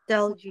gosh. The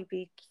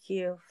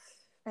LGBTQ.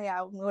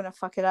 Yeah, I'm gonna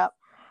fuck it up.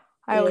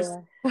 I always.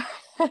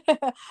 Yeah.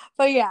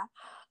 But yeah.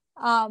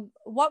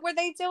 What were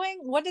they doing?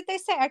 What did they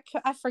say?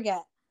 I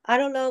forget. I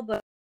don't know,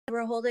 but they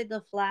were holding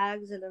the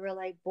flags and they were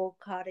like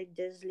boycotting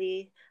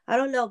Disney. I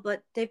don't know,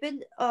 but they've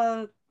been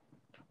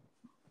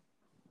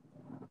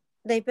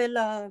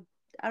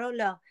I don't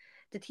know.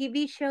 The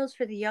TV shows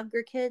for the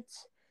younger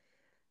kids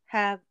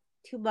have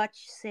too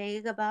much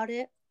saying about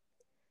it,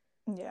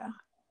 Yeah.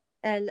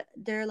 and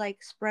they're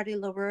like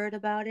spreading the word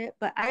about it.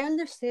 But I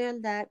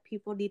understand that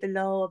people need to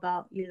know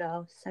about,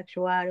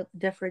 sexuality,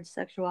 different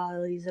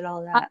sexualities and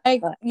all that.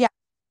 But Yeah.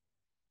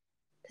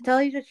 to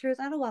tell you the truth,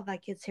 I don't want my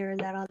kids hearing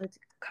that on the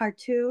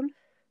cartoon.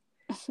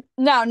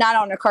 No, not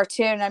on a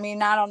cartoon. I mean,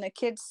 not on the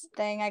kids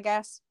thing, I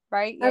guess.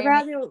 Right? Yeah, I'd you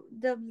mean. rather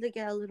them to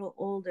get a little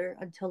older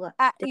until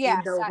they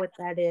Yes, know what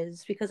that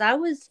is. Because I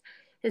was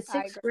in I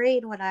sixth agree.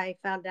 grade when I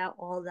found out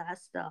all that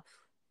stuff.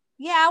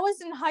 Yeah, I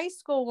was in high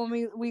school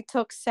when we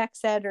took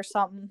sex ed or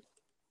something.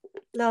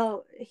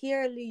 No,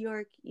 here in New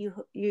York,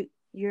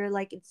 you're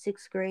like in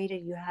sixth grade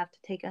and you have to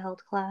take a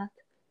health class.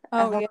 A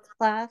Oh yeah. health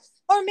class.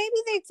 Or maybe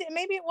they did.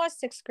 Maybe it was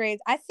sixth grade.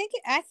 I think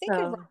it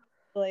So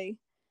really in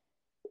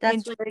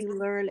that's when you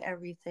learn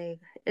everything.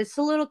 It's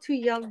a little too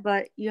young,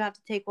 but you have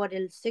to take one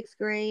in sixth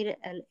grade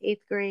and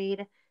eighth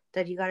grade.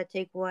 Then you got to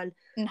take one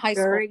high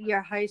school. during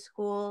your high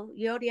school.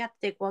 You only have to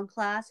take one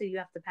class and you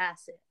have to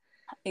pass it.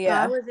 So I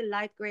Yeah. was in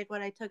ninth grade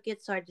when I took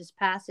it, so I just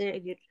pass it,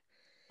 and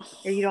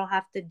you don't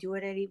have to do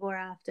it anymore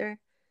after.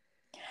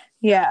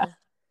 Yeah. So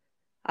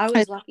I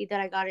was lucky that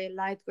I got it in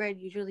ninth grade.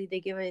 Usually they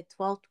give it in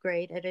 12th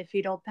grade, and if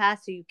you don't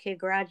pass it, you can't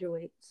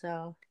graduate.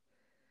 So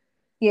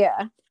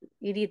Yeah.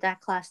 you need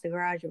that class to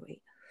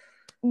graduate.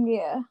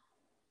 Yeah.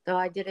 So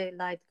I did it in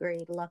ninth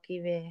grade, lucky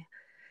me.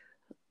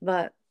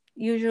 But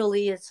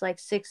usually it's like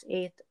sixth,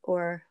 eighth,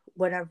 or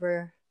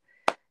whatever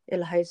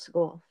in high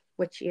school,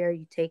 which year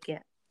you take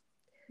it.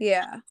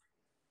 Yeah.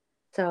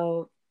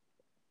 So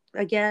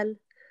again,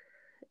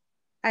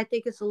 I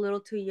think it's a little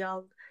too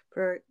young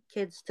for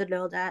kids to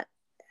know that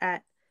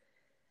at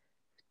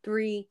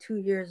 2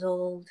 years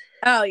old.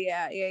 Oh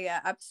yeah. Yeah. Yeah.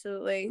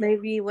 Absolutely.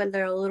 Maybe when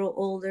they're a little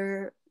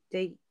older,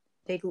 they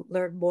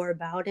learn more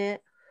about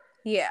it.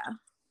 Yeah.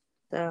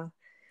 So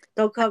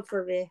don't come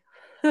for me.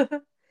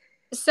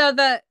 So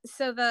the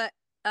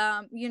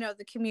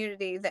the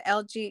community, the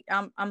LG,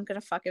 I'm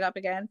gonna fuck it up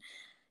again.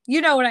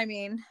 You know what I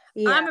mean.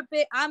 Yeah.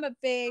 I'm a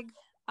big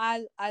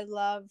I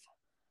love,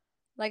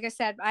 like I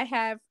said, I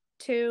have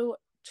two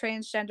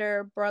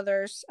transgender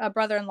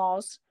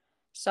brother-in-laws.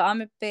 So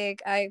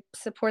I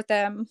support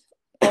them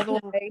all the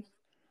way.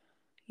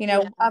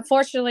 Yeah.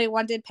 Unfortunately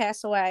one did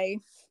pass away,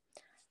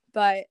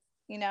 but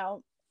you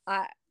know,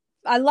 I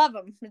I love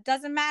them. It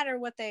doesn't matter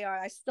what they are.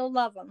 I still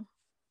love them.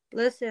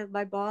 Listen,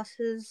 my boss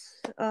is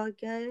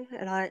gay,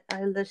 and I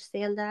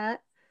understand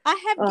that. I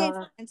have gay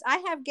Uh, friends. I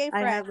have gay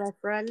I friends. have my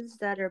friends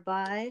that are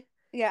bi.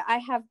 Yeah, I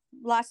have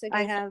lots of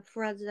I gay friends. have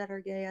friends that are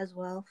gay as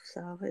well,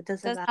 so it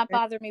doesn't Does not matter.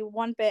 bother me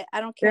one bit.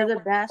 I don't They're care the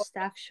what. best,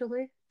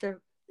 actually. They're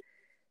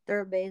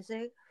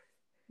amazing.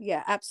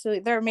 Yeah,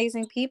 absolutely. They're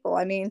amazing people.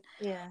 I mean,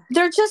 Yeah,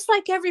 they're just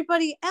like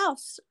everybody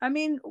else. I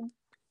mean,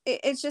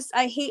 it's just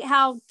I hate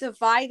how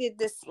divided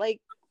this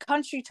like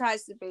country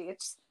tries to be.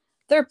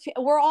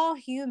 We're all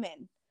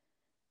human.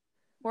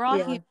 We're all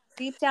yeah. human.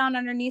 Deep down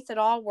underneath it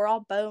all, we're all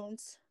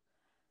bones.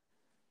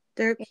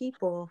 They're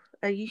people,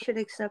 and you should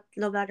accept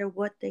no matter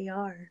what they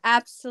are.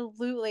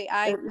 Absolutely.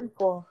 I They're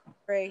equal.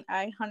 agree.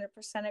 I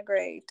 100%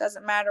 agree.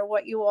 Doesn't matter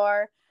what you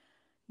are,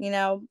 you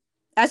know,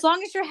 as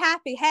long as you're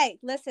happy. Hey,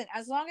 listen,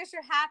 as long as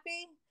you're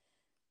happy,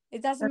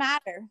 it doesn't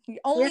matter. You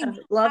only Yeah,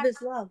 be love happy.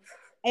 is love.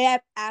 Yeah,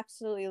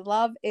 absolutely.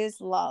 Love is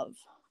love.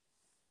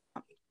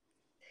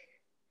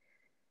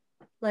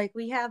 Like,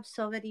 we have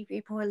so many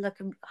people in the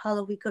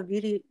Halloween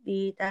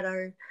community that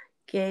are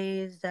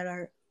gays, that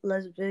are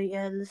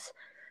lesbians,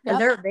 and Yep.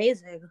 they're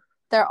amazing.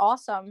 They're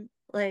awesome.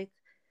 Like,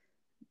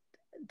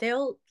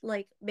 they'll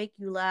like make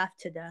you laugh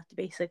to death.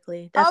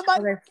 Basically, Oh that's my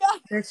how they're. God.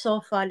 They're so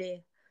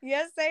funny.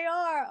 Yes, they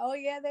are. Oh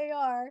yeah, they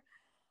are.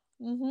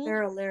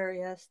 They're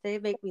hilarious. They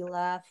make me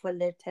laugh when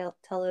they're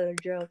telling a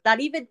joke. Not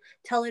even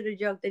telling a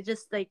joke. They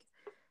just like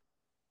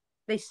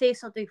they say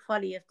something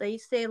funny. If they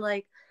say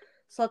like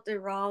something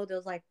wrong,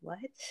 they're like, "What?"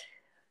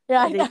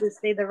 Yeah, And I they know. just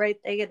say the right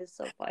thing, and it's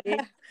so funny.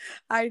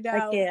 I I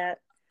know. can't.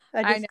 I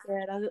I just know.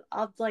 can't.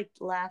 I'm like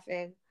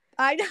laughing.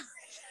 I know.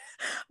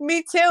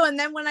 Me too. And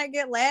then when I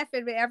get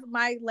laughing,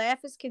 my laugh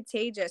is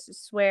contagious. I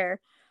swear.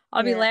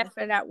 I'll be Yeah,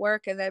 laughing at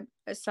work, and then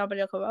somebody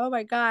will come. Oh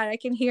my God, I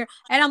can hear.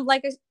 And I'm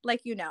like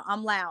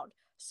I'm loud.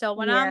 So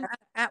when yeah, I'm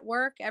at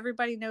work,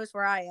 everybody knows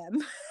where I am.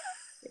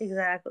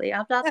 exactly.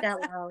 I'm not that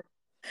loud.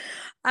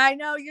 I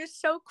know you're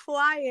so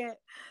quiet,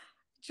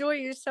 Joy.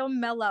 You're so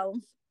mellow.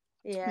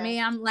 Yeah, Me,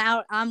 I'm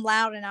loud. I'm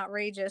loud and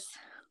outrageous.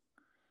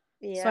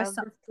 So I yeah. I'm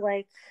saw. just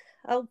like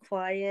I'm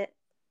quiet.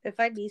 If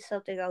I need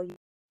something, I'll.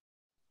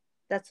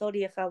 That's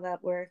only if I'm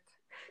at work.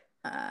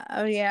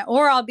 Oh yeah,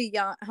 or I'll be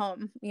at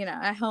home.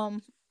 At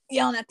home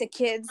yelling at the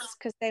kids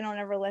because they don't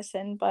ever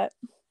listen. But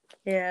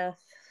Yeah,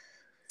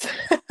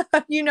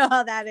 you know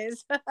how that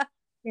is.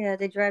 yeah.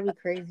 They drive me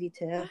crazy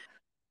too.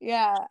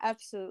 Yeah,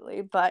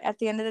 absolutely. But at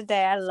the end of the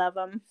day, I love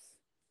them.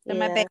 They're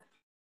my baby.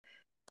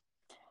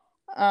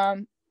 Yeah,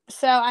 Um.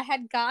 So I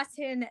had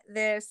gotten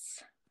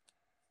this.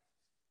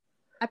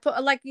 I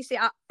put like you see.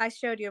 I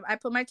showed you. I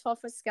put my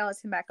 12-foot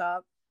skeleton back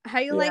up. How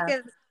you like yeah,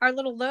 it? Our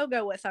little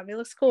logo with them. It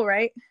looks cool,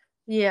 right?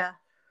 yeah.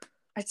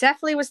 I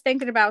definitely was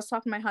thinking about. I was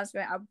talking to my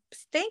husband. I was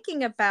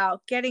thinking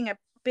about getting a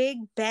big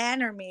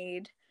banner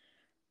made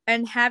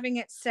and having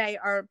it say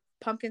our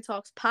Pumpkin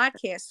Talks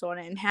podcast on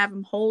it and have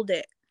him hold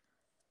it.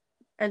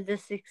 And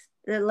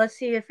let's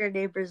see if your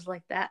neighbors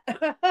like that.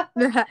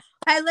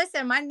 Hey,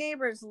 listen, my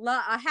neighbors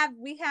love.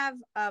 We have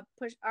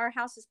push. Our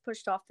house is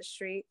pushed off the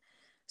street,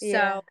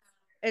 Yeah, so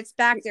it's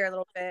back there a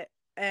little bit,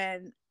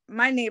 and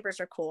my neighbors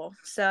are cool.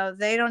 So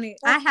they don't. I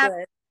that's have.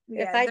 good.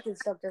 If Yeah. I did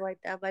something like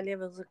that, my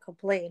neighbors would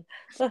complain.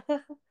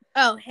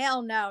 Oh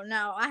hell no,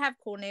 no. I have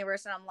cool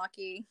neighbors, and I'm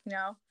lucky.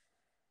 Because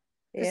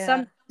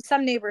Yeah,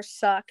 some neighbors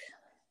suck.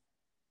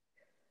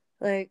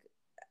 like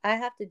I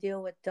have to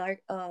deal with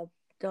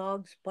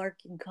dogs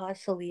barking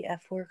constantly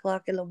at 4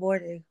 o'clock in the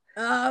morning.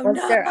 Oh Once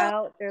no. they're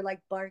out, they're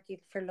like barking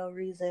for no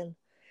reason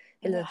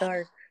in the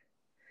dark.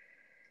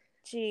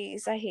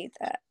 Jeez, I hate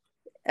that.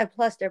 And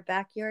plus, they're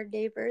backyard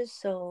neighbors,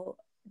 so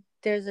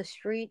there's a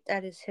street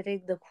that is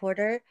hitting the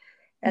corner,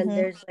 and Mhm.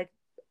 there's like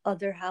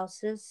other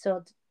houses.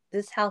 So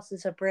this house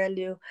is a brand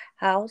new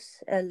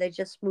house, and they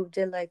just moved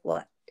in like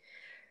what,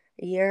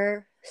 a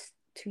year,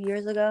 2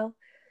 years ago.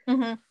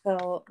 Mhm.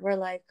 So we're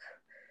like,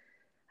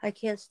 I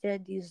can't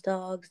stand these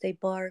dogs. They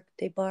bark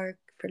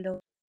for no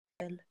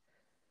reason.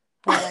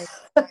 We're like,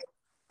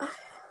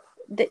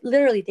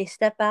 literally, they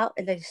step out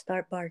and they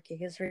start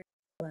barking. It's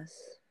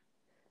ridiculous.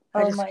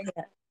 I Oh just my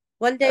can't.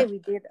 One day we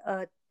did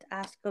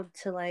ask them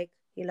to like,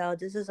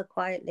 this is a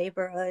quiet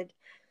neighborhood.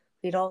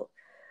 We don't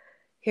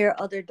hear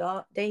other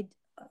dog. They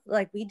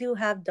like we do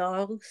have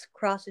dogs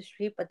cross the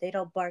street, but they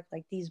don't bark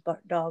like these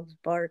dogs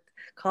bark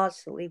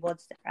constantly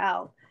once they're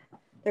out.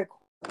 They're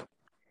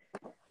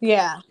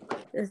Yeah.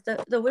 is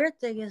the weird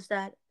thing is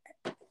that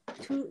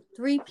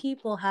three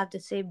people have the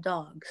same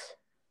dogs.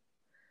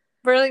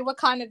 Really? What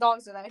kind of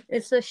dogs are they?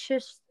 It's the shih.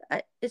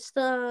 It's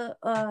the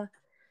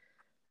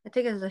I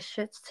think it's a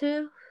Shih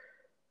Tzu.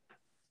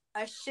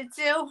 A Shih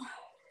Tzu.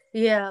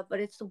 Yeah, but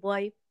it's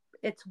white.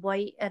 It's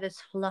white and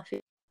it's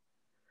fluffy.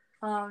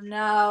 Oh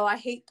no, I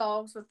hate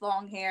dogs with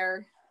long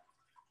hair.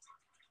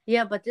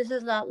 Yeah, but this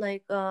is not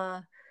like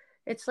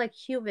it's like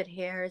human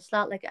hair. It's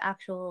not like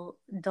actual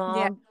Yeah.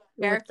 dog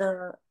Hair. with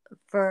the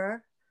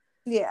fur.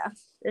 Yeah.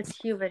 It's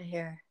human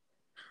hair.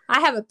 I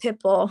have a pit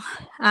bull.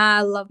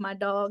 I love my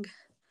dog.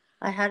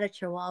 I had a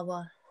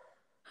Chihuahua.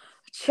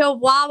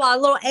 Chihuahua, a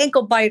little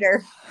ankle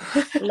biter.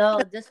 No,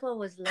 this one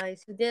was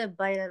nice. He didn't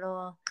bite at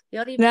all.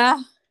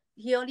 Yeah.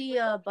 He only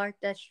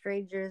barked at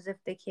strangers if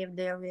they came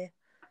near me.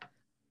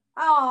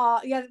 Oh,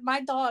 yeah,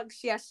 my dog,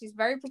 she's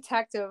very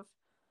protective.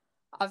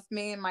 of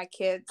me and my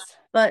kids.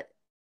 But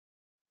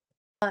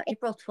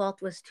April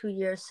 12th was 2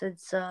 years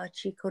since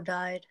Chico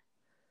died.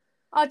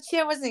 Oh,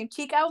 Chia was named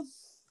Chico.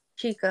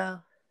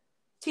 Chico.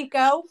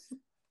 Chico.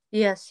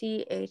 Yeah,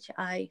 Chico. It's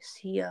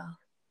been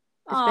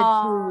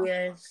Oh. 2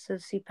 years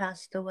since he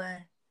passed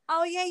away.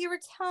 Oh yeah, you were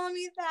telling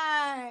me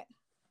that.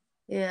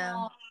 Yeah.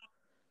 Oh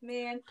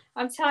man,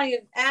 I'm telling you,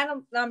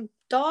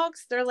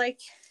 dogs, they're like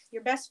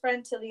your best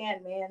friend till the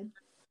end, man.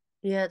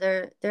 Yeah,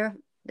 they're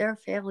a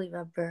family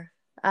member.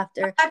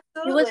 After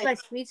he was Absolutely. my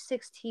sweet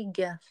 16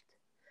 gift.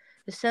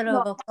 Instead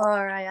No. of a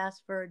car, I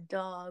asked for a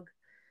dog,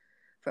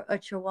 for a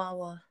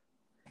Chihuahua.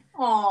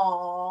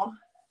 Aw,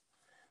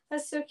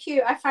 that's so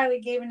cute. I finally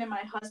gave it to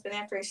my husband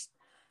after he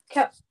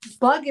kept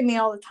bugging me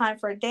all the time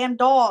for a damn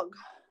dog.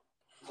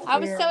 I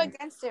was so Yeah,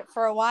 against it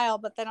for a while,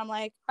 but then I'm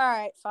like, all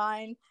right,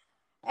 fine.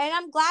 And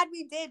I'm glad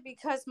we did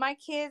because my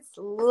kids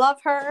love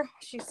her.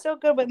 She's so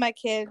good with my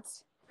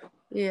kids.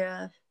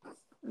 yeah,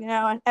 You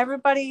know, and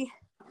everybody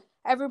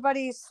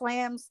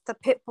slams the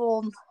pit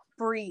bull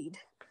breed.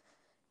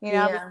 You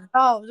know, yeah,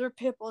 oh, they're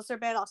pit bulls, they're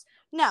bad dogs.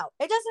 No,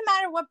 it doesn't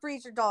matter what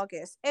breed your dog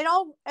is. It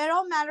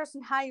all matters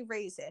in how you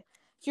raise it.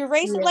 If you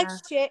raise it like yeah.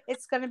 shit,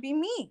 it's gonna be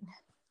mean.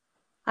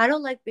 I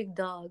don't like big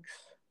dogs.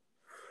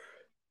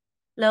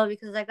 No,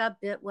 because I got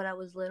bit when I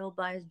was little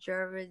by a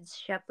German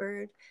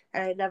Shepherd,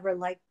 and I never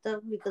liked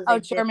them because Oh, they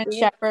bit German me.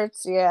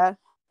 shepherds, yeah,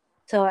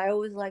 So I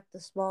always liked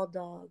the small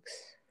dogs.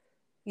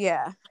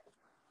 yeah.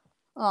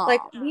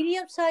 Like Oh,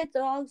 medium-sized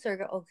dogs are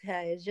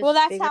okay. It's well,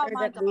 just that's how bigger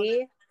my than dog.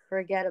 me.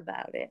 Forget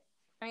about it.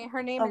 I mean,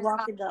 her name I'm is.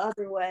 walking the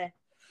other way.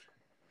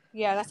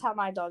 Yeah, that's how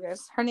my dog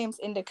is. Her name's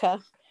Indica.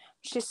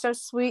 She's so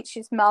sweet.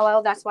 She's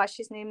mellow. That's why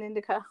she's named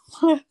Indica.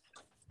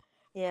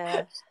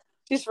 Yeah.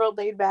 She's real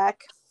laid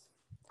back.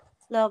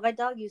 No, my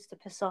dog used to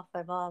piss off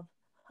my mom.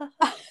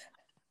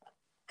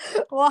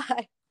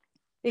 Why?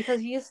 Because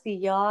he used to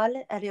yawn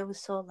and it was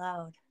so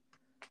loud.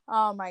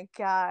 Oh my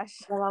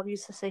gosh. My mom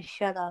used to say,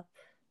 "Shut up."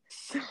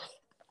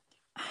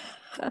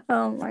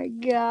 Oh my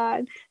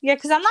god. Yeah,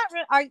 because I'm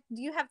not.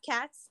 Do you have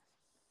cats?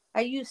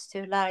 I used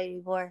to, not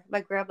anymore.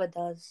 My grandma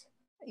does.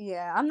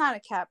 Yeah, I'm not a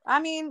cat. I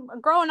mean,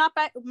 growing up,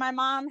 my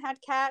mom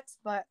had cats,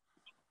 but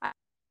I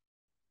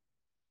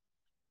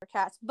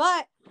cats.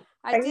 But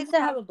I I did used to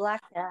have have. a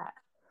black cat.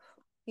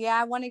 Yeah,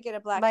 I want to get a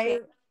black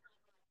cat.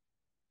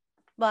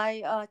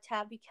 My my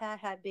tabby cat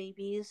had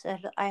babies,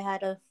 and I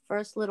had a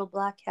first little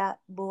black cat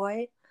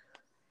boy,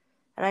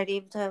 and I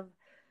named him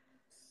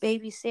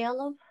Baby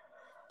Salem.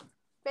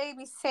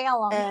 Baby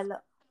Salem. And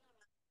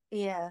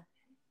yeah,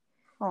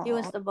 he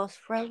was Oh the most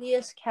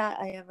friendliest cat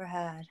I ever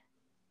had.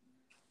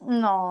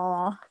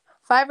 no.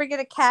 If I ever get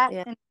a cat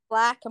Yeah, in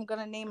black, I'm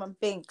gonna name him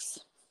Binks.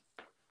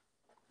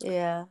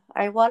 yeah.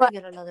 I want to But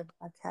get another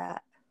black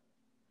cat.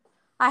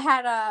 I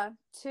had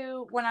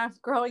when I was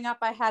growing up.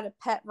 I had a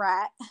pet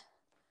rat.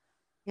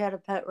 You had a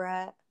pet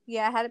rat.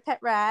 Yeah, I had a pet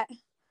rat.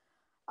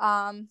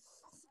 Um,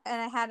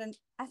 and I had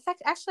I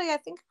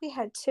think we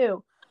had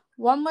two.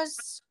 One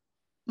was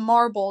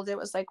marbled. It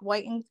was like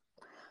white and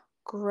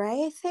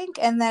gray, I think,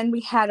 and then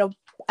we had a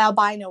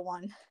albino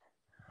one,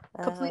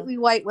 Uh, completely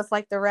white with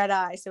like the red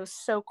eyes. It was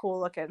so cool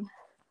looking.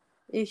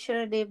 you should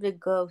have named it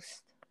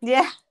Ghost.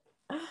 Yeah,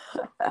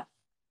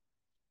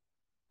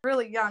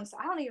 really young, so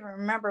I don't even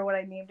remember what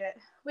I named it.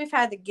 We've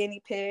had the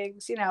guinea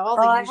pigs, all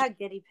Oh, the I usual. had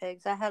guinea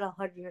pigs. I had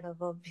 100 of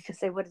them because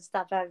they wouldn't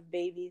stop having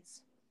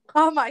babies.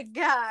 Oh my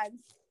god!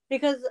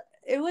 Because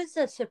it was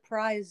a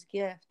surprise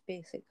gift,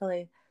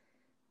 basically.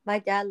 My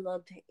dad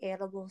loved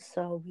animals,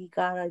 so we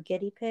got a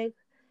guinea pig,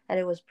 and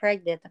it was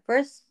pregnant. The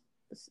first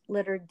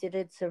litter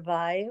didn't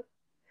survive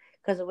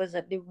because it was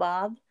a new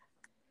mom.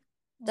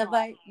 Then Aw.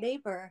 my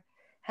neighbor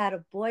had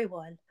a boy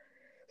one.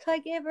 So I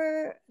gave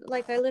her,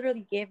 like, I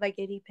literally gave my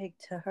guinea pig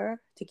to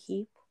her to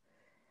keep.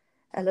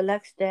 And the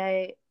next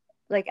day,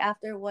 like,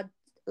 after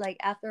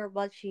a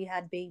month, she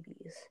had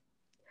babies.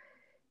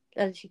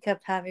 And she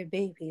kept having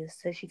babies.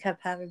 So she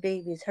kept having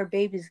babies. Her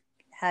babies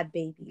had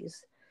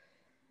babies.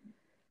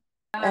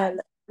 God.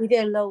 And we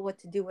didn't know what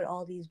to do with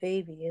all these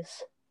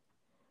babies.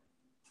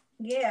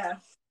 Yeah.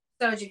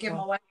 So did you give them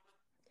So away?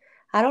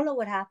 I don't know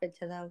what happened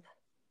to them.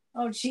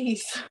 Oh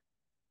jeez.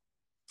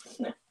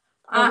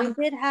 But we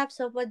did have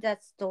someone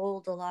that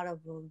stole a lot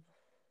of them.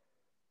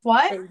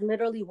 What? They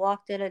literally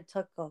walked in and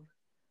took them.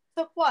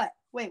 Took what?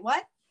 Wait,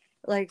 what?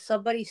 Like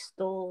somebody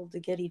stole the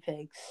guinea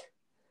pigs.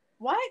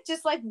 What?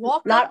 Just like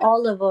walked up Not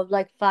all of them,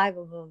 like 5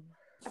 of them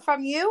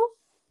from you?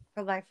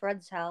 from my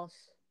friend's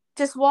house.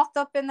 Just walked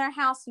up in their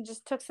house and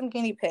just took some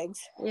guinea pigs.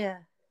 Yeah.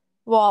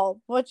 Well,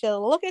 would you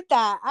look at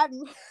that?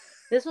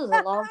 This was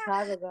a long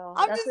time ago.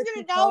 I'm That's just what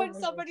she gonna go told in me.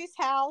 somebody's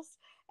house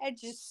and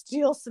just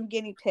steal some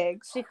guinea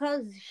pigs.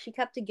 Because she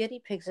kept the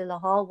guinea pigs in the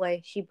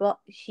hallway.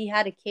 She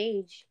had a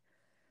cage,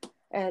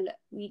 and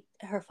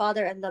her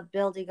father ended up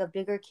building a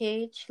bigger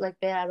cage, like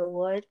made out of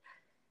wood,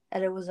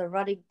 and it was a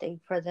running thing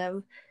for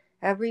them.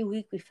 Every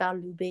week we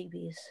found new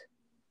babies.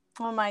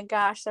 Oh my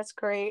gosh, that's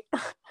great.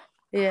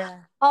 Yeah,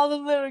 All the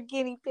little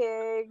guinea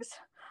pigs.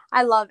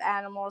 I love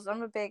animals.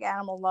 I'm a big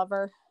animal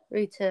lover.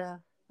 me too.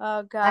 Oh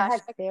I gosh.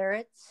 had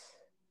ferrets.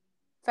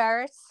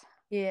 Ferrets?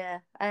 Yeah,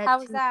 I had How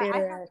was two that? I heard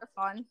favorite. they're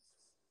fun.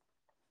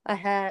 I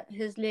had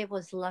his name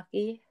was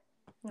Lucky.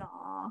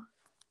 Aw.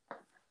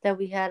 Then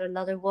we had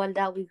another one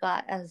that we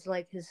got as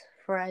like his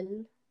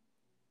friend,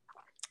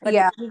 but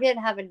Yeah. we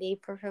didn't have a name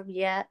for him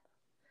yet.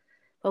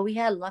 But we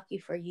had Lucky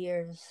for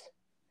years.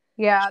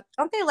 Yeah.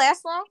 Don't they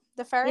last long?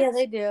 The Yeah, ferrets?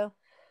 they do.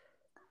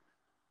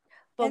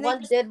 But And they one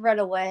just, did run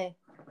away.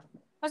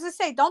 I was gonna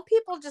say, don't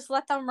people just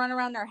let them run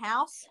around their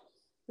house?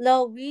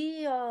 No,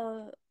 we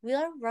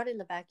let him run in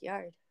the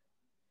backyard.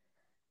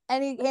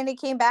 And he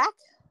came back?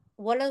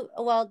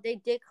 Well, they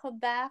did come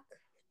back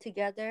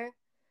together.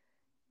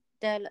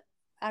 Then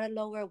out of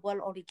nowhere,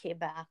 one only came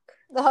back.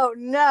 Oh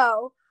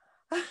no.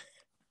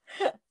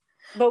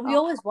 But we Oh,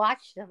 always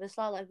watched them. It's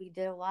not like we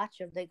didn't watch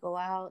them. They go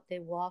out, they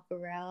walk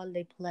around,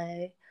 they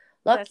play.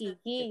 that's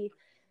Lucky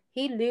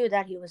he knew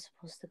that he was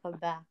supposed to come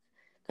back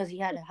because he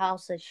had a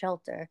house and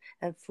shelter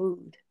and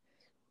food.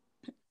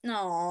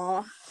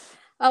 no.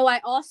 Oh, I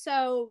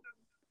also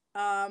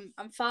I'm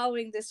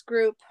following this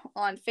group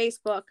on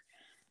Facebook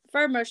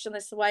for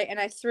Motionless White, and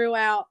I threw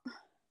out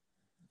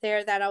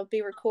there that I'll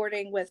be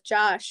recording with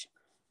Josh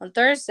on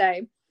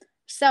Thursday.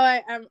 So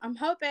I'm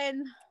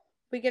hoping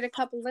we get a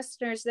couple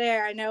listeners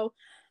there. I know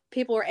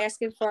people were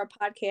asking for a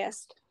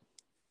podcast.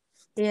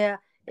 Yeah,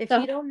 if you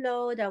So don't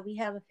know that we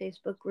have a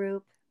Facebook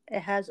group,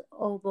 it has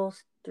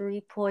almost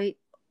 3.2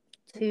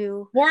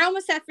 we're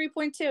almost at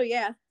 3.2.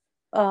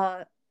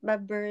 Yeah.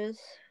 members.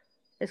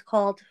 It's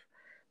called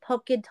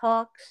Pumpkin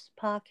Talks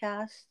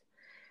Podcast.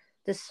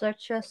 Just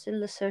search us in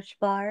the search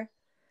bar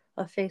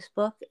of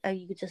Facebook and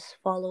you can just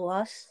follow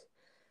us.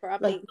 For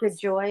Like you could updates.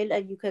 join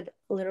and you could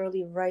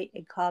literally write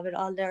and comment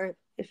on there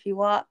if you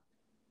want.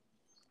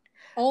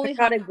 We're Only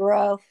trying to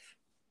grow.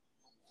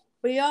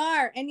 we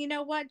are. And you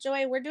know what,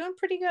 Joy? We're doing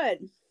pretty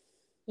good.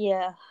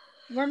 Yeah.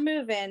 We're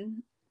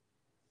moving.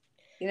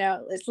 You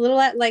know, it's a little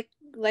like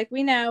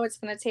we know it's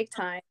going to take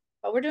time,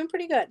 but we're doing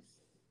pretty good.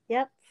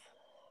 Yep.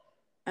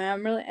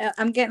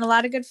 I'm getting a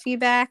lot of good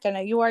feedback. I know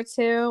you are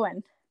too,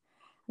 and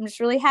I'm just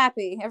really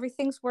happy.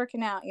 Everything's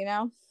working out, you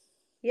know?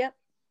 Yep.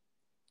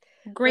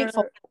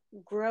 Grateful.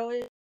 We're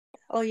growing.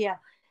 Oh yeah.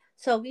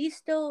 So we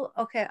still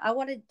okay, I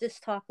want to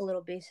just talk a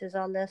little bases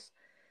on this.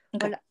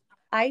 Okay. When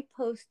I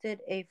posted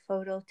a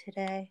photo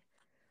today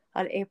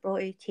on April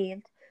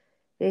 18th,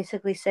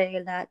 basically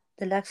saying that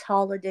the next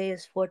holiday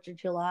is 4th of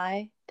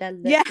July,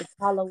 then Yeah. it's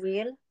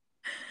Halloween.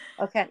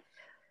 Okay.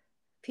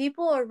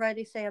 People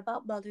already say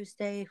about Mother's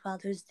Day,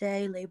 Father's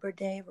Day, Labor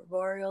Day,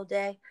 Memorial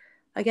Day.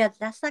 Again,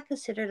 that's not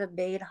considered a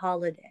main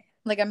holiday.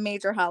 Like a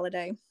major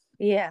holiday.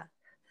 Yeah.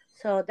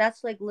 So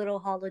that's like little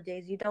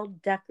holidays. You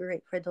don't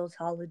decorate for those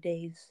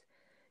holidays.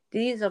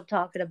 These I'm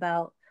talking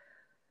about.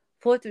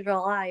 4th of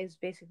July is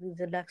basically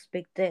the next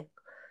big thing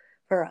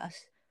for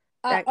us.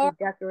 That you Or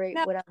decorate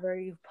no, whatever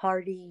you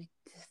party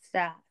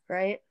that,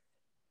 right?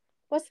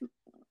 what's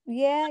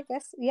yeah, I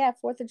guess yeah,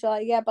 4th of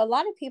July. Yeah, but a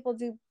lot of people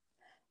do.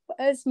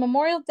 Is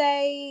Memorial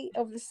Day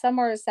over the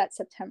summer? Or is that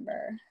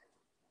September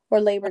or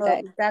Labor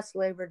Day? That's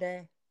Labor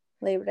Day.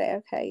 Labor Day.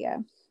 Okay, yeah.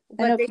 I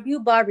But know. they do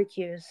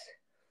barbecues,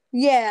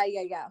 Yeah,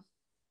 yeah, yeah.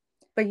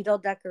 but you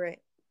don't decorate.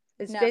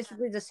 It's No,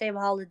 basically the same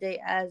holiday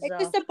as it's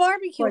just a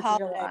barbecue 4th of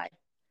holiday. July.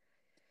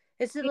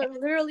 It's Yeah,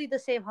 literally the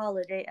same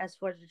holiday as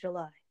 4th of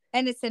July.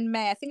 and it's in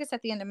May. I think it's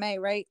at the end of May,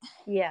 right?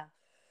 Yeah.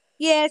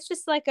 Yeah, it's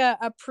just like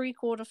a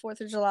prequel to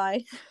 4th of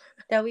July.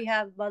 Then we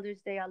have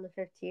Mother's Day on the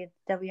 15th.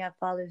 Then we have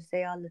Father's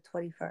Day on the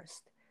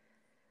 21st.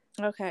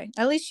 Okay,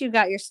 at least you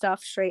got your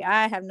stuff straight.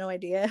 I have no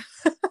idea.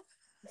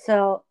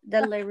 So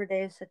then Labor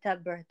Day is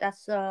September.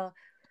 That's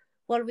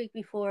 1 week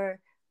before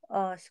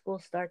school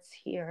starts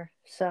here.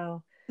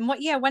 So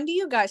What? Yeah, when do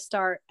you guys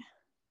start?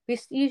 we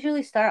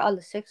usually start on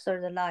the 6th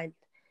or the 9th.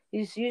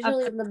 It's Of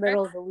usually in the September?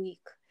 middle of the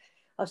week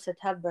of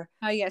September.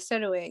 Oh yeah, so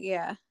do we.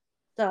 Yeah.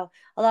 So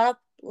a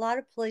lot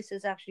of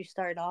places actually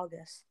start in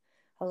August.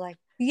 I'm like,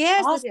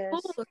 Yes, the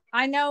August? schools.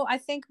 I know. I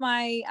think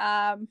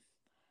my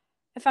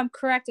if I'm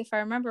correct, if I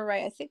remember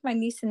right, I think my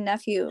niece and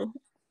nephew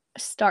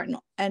start in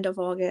end of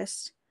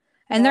August,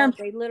 and they're No,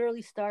 they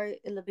literally start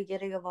in the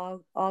beginning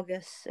of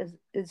August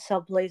in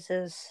some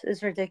places.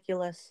 It's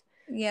ridiculous.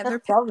 yeah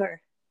That's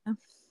summer.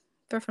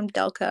 they're from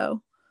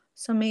Delco,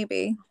 so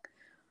maybe.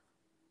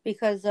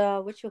 Because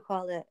what you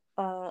call it?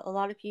 A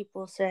lot of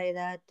people say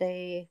that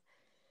they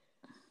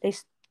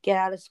get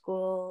out of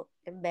school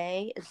in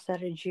May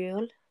instead of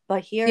June.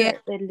 But Yeah.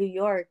 here in New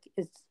York,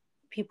 it's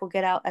people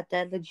get out at the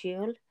end of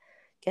June,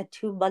 get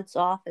 2 months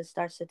off, and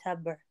start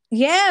September.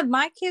 Yeah,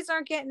 my kids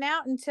aren't getting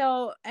out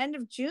until end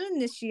of June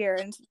this year,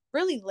 and it's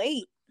really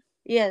late.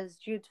 Yeah, it's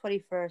June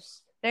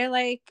 21st. They're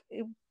like,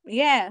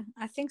 yeah,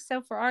 I think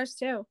so for ours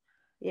too.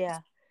 Yeah.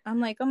 I'm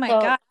like, oh my So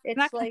god, it's it's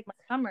not coming like my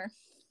summer.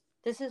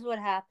 this is what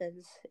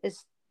happens.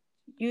 Is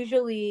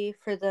usually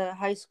for the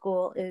high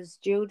school is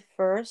June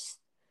 1st.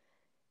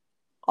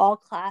 All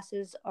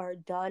classes are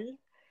done.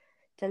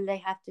 Then they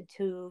have to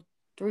do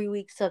 3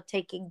 weeks of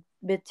taking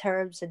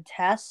midterms and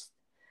tests,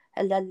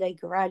 and then they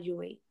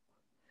graduate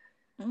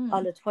on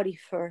Mm. the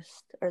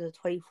 21st or the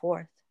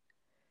 24th.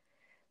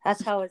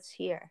 That's how it's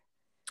here.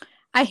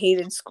 I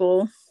hated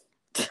school.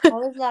 I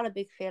was not a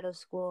big fan of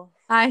school.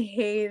 I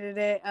hated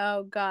it.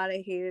 Oh God,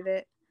 I hated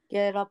it.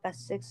 Getting up at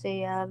 6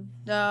 a.m.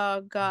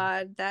 Oh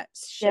God, that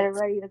Getting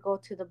shit. ready to go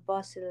to the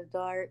bus in the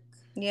dark.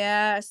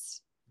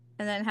 Yes.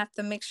 And then have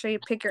to make sure you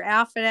pick your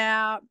outfit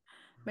out.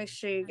 Make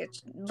sure you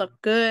look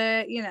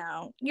good. You're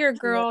a Yeah.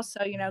 girl,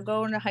 so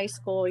going to high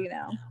school. You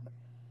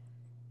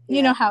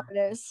Yeah. know how it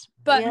is.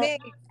 But Yep. me,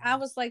 I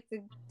was like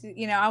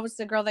I was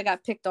the girl that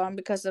got picked on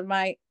because of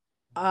my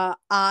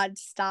odd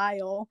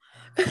style,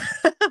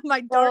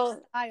 my dark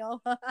Well,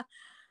 style.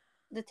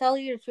 to tell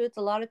you the truth,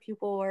 a lot of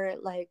people were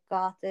like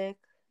gothic,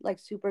 like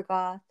super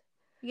goth.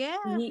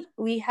 Yeah,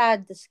 We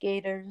had the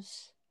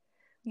skaters,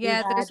 we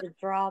yeah. had the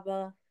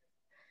drama,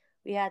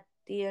 we had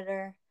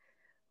theater,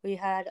 we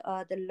had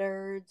the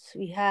nerds,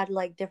 we had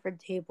like different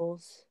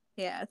tables.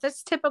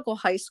 That's typical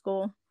high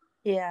school.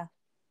 Yeah.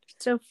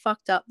 So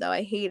fucked up though.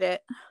 I hate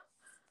it.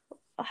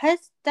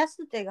 That's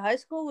the thing. High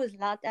school was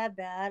not that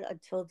bad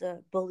until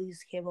the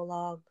bullies came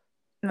along.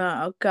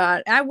 Oh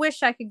God, I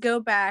wish I could go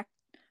back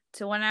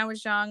to when I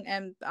was young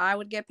and I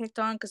would get picked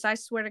on because I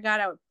swear to God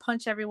I would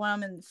punch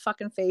everyone in the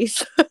fucking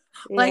face.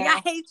 Like, I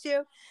Yeah. hate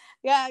you.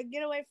 Yeah,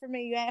 get away from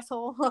me, you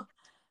asshole.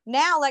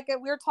 Now, like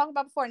we were talking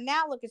about before,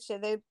 now look at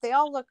shit. They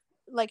all look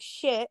like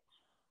shit.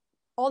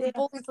 All the Yeah.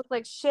 bullies look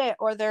like shit,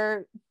 or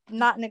they're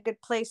not in a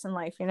good place in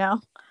life. Yep.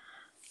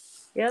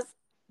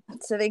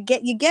 So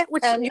you get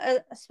what And you.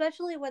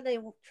 especially when they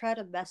try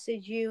to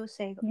message you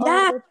saying, "Oh,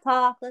 Yeah, let's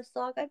talk.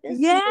 I miss you." It's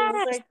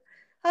yes, like,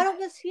 I don't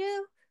miss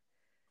you.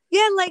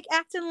 yeah, like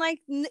acting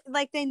like they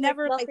Like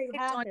never like nothing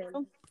picked on happened.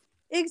 you.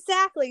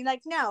 Exactly.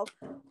 Like, no,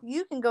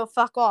 you can go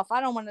fuck off. I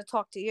don't want to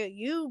talk to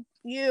you.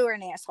 You are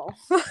an asshole.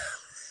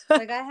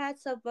 Like I had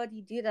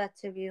somebody do that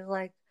to me.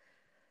 Like,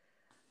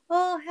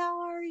 "Oh, how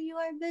are you?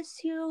 I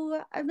miss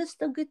you. I miss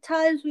the good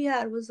times we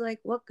had." It was like,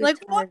 what good Like,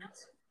 what?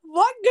 times?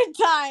 What good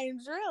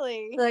times,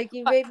 really? Like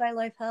you made my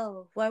life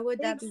hell. Why would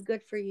that be Ex-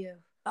 good for you?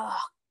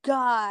 oh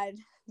God,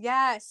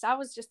 yes. I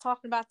was just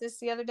talking about this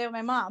the other day with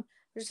my mom.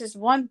 There's this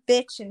one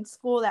bitch in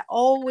school that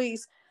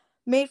always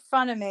made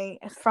fun of me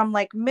from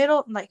like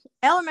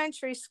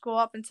elementary school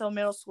up until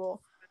middle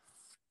school.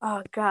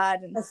 Oh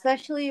God.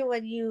 Especially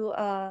when you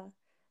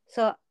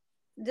so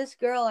this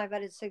girl I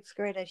met in sixth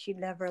grade and she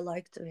never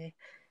liked me.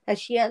 And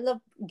she ended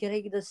up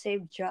getting the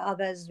same job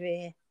as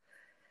me.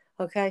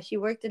 Okay, she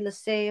worked in the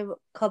same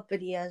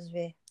company as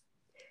me.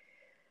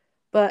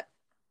 But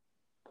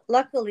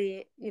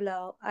luckily,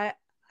 I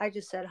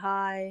just said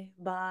hi,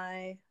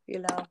 bye.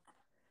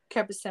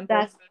 Kept it simple.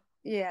 That's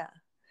yeah.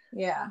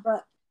 Yeah.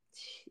 But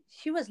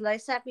she was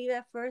nice at me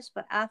at first,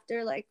 but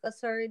after like a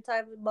certain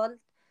time of month,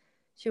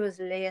 she was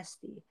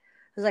nasty.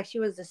 It was like she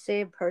was the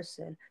same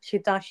person. She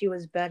thought she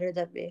was better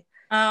than me.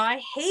 Oh,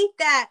 I hate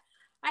that.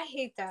 I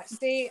hate that.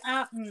 See,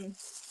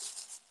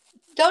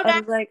 don't I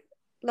act. was like,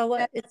 you know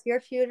what? It's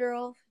your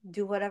funeral.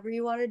 Do whatever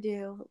you want to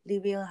do.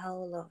 Leave me the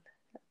hell alone.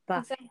 Bye.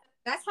 Exactly.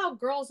 That's how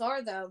girls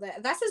are, though.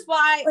 That's just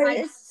why But I.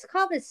 it's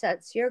common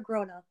sense. You're a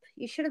grown up.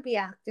 You shouldn't be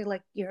acting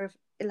like you're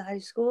in high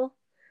school.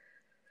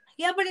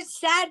 Yeah, but it's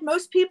sad.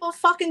 Most people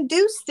fucking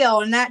do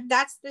still, and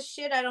that's the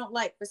shit I don't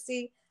like. But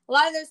see, a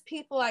lot of those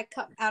people I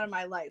cut out of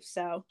my life,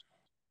 so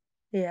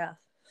Yeah,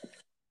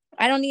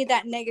 I don't need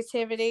that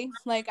negativity.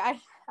 Like,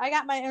 I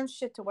got my own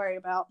shit to worry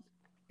about.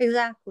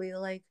 exactly.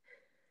 Like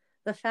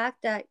the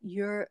fact that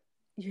you're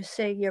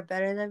saying you're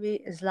better than me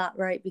is not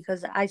right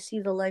because I see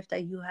the life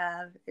that you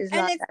have is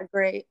And not if that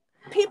great.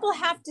 people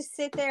have to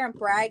sit there and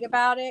brag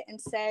about it and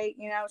say,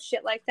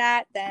 shit like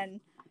that,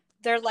 then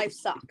their life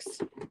sucks.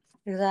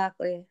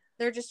 Exactly.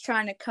 They're just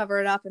trying to cover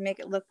it up and make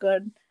it look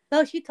good.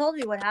 No, she told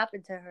me what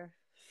happened to her.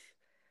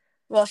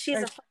 Well, she's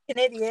a Like,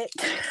 fucking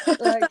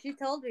idiot. she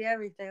told me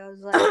everything. I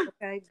was like,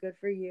 okay, good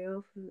for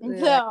you. Like,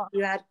 No.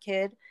 you had a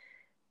kid.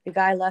 The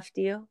guy left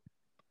you.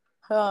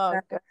 Oh, Okay.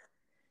 God.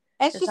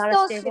 And It's she's not a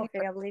still a stable shitty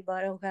person. family,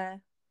 but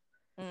okay.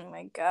 Oh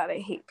my God, I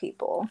hate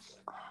people.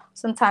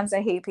 Sometimes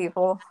I hate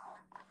people.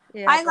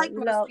 Yeah, I but like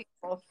most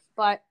people,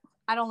 but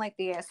I don't like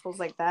the assholes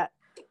like that.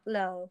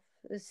 no,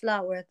 it's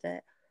not worth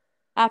it.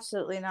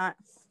 Absolutely not.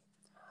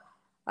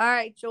 All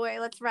right, Joy,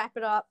 let's wrap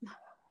it up.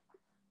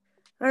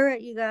 All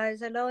right, you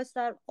guys. I know it's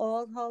not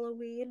all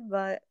Halloween,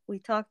 but we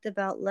talked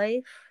about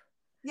life.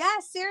 Yeah,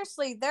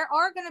 seriously, there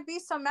are going to be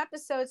some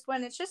episodes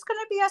when it's just going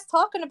to be us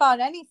talking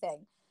about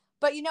anything.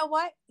 But you know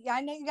what? Yeah,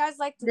 I know you guys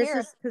like to This hear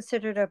it. is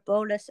considered a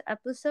bonus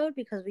episode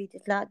because we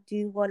did not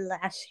do one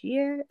last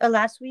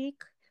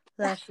week.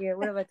 Last year.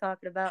 What am I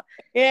talking about?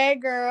 Yeah,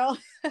 girl.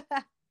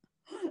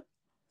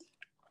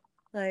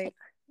 Like,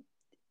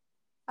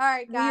 All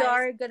right, we guys.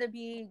 are gonna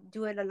be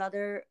doing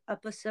another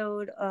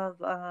episode of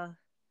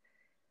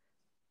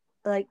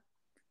like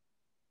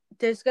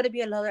there's gonna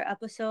be another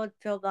episode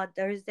filmed on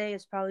Thursday.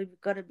 It's probably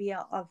gonna be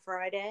out on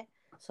Friday.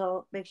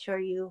 So make sure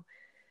you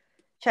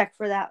check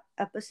for that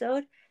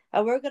episode.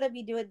 And we're gonna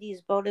be doing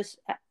these bonus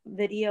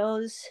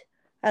videos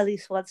at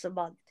least once a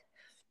month.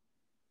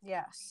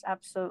 Yes,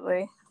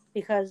 absolutely.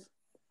 Because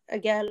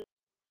again,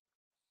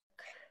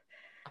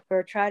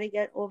 we're trying to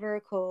get over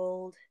a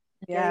cold,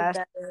 getting Yes.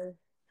 better.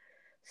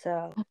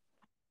 So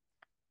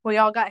We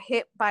all got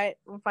hit by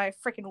a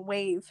freaking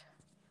wave.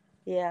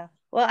 Yeah.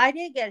 Well, I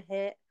did get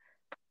hit.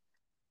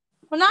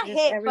 Well, not Just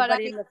hit, but I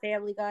everybody mean in the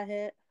family got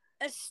hit.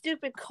 a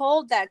stupid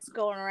cold that's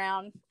going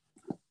around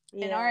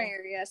in our Yeah.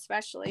 area,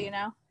 especially, you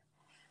know.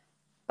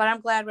 But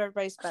I'm glad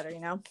everybody's better, you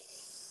know.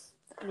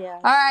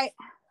 Yes. All right.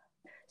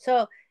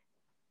 So,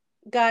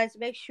 guys,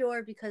 make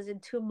sure because in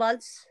 2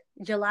 months,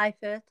 July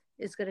 5th,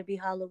 is going to be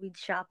Halloween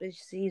shopping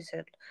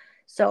season.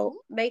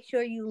 So, make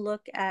sure you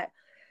look at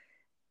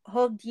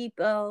Home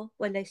Depot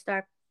when they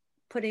start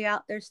putting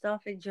out their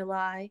stuff in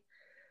July.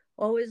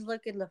 Always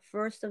look in the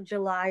 1st of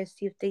July,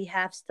 see if they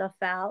have stuff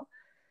out.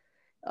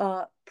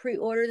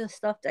 Pre-order the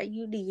stuff that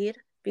you need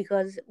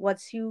because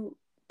once you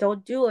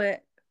don't do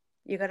it,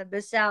 you're gonna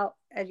miss out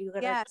and you're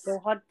gonna Yes. go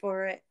hunt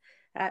for it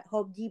at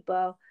Home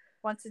Depot.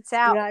 Once it's You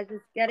out. guys,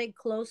 it's getting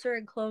closer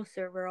and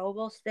closer. We're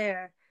almost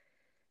there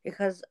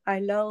because I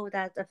know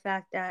that the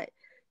fact that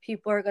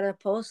people are gonna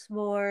post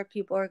more,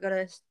 people are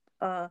gonna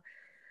uh,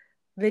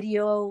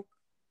 video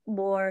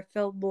more,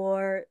 film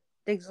more,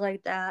 things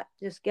like that.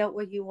 Just get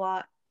what you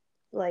want.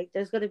 Like,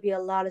 there's gonna be a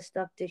lot of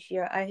stuff this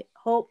year. I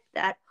hope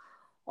that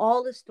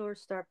all the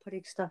stores start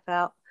putting stuff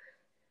out.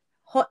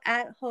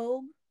 At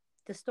home,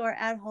 the store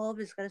at home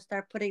is going to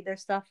start putting their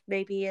stuff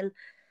maybe in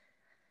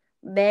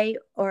May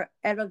or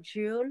end of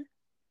June,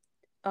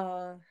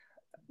 uh,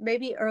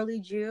 maybe early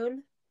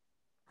June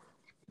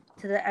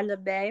to the end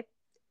of May.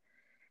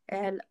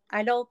 And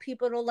I know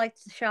people don't like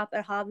to shop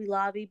at Hobby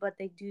Lobby, but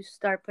they do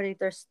start putting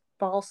their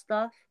fall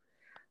stuff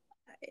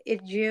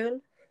in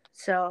June.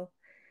 So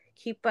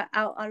keep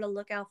out on the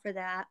lookout for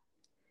that.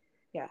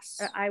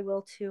 Yes. I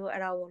will too,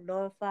 and I will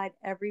notify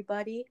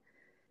everybody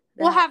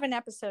We'll that, have an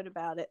episode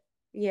about it.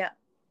 yeah,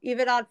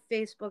 even on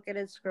Facebook and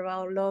Instagram,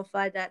 I'll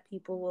notify that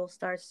people will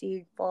start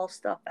seeing fall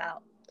stuff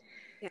out.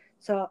 Yeah.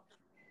 So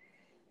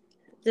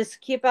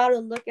just keep out a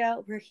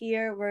lookout. We're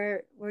here.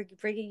 We're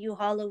bringing you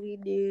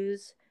Halloween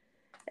news,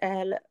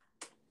 and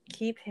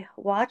keep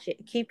watching.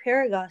 Keep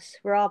hearing us.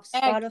 We're on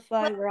And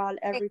Spotify. We're on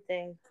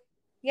everything.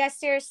 yeah,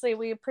 seriously,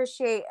 we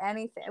appreciate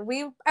anything.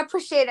 We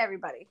appreciate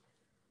everybody.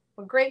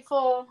 We're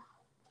grateful.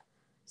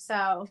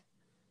 So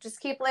just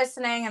keep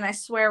listening, and I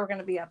swear we're going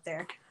to be up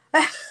there.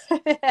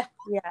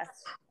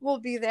 Yes. We'll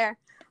be there.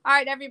 All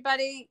right,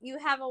 everybody. You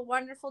have a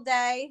wonderful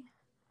day.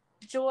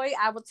 Joy,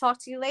 I will talk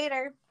to you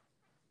later.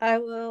 I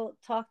will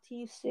talk to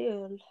you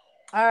soon.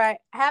 All right.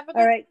 Have a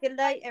All good right. Good day.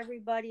 night,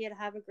 everybody, and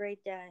have a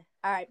great day.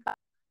 All right. Bye.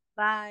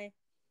 Bye.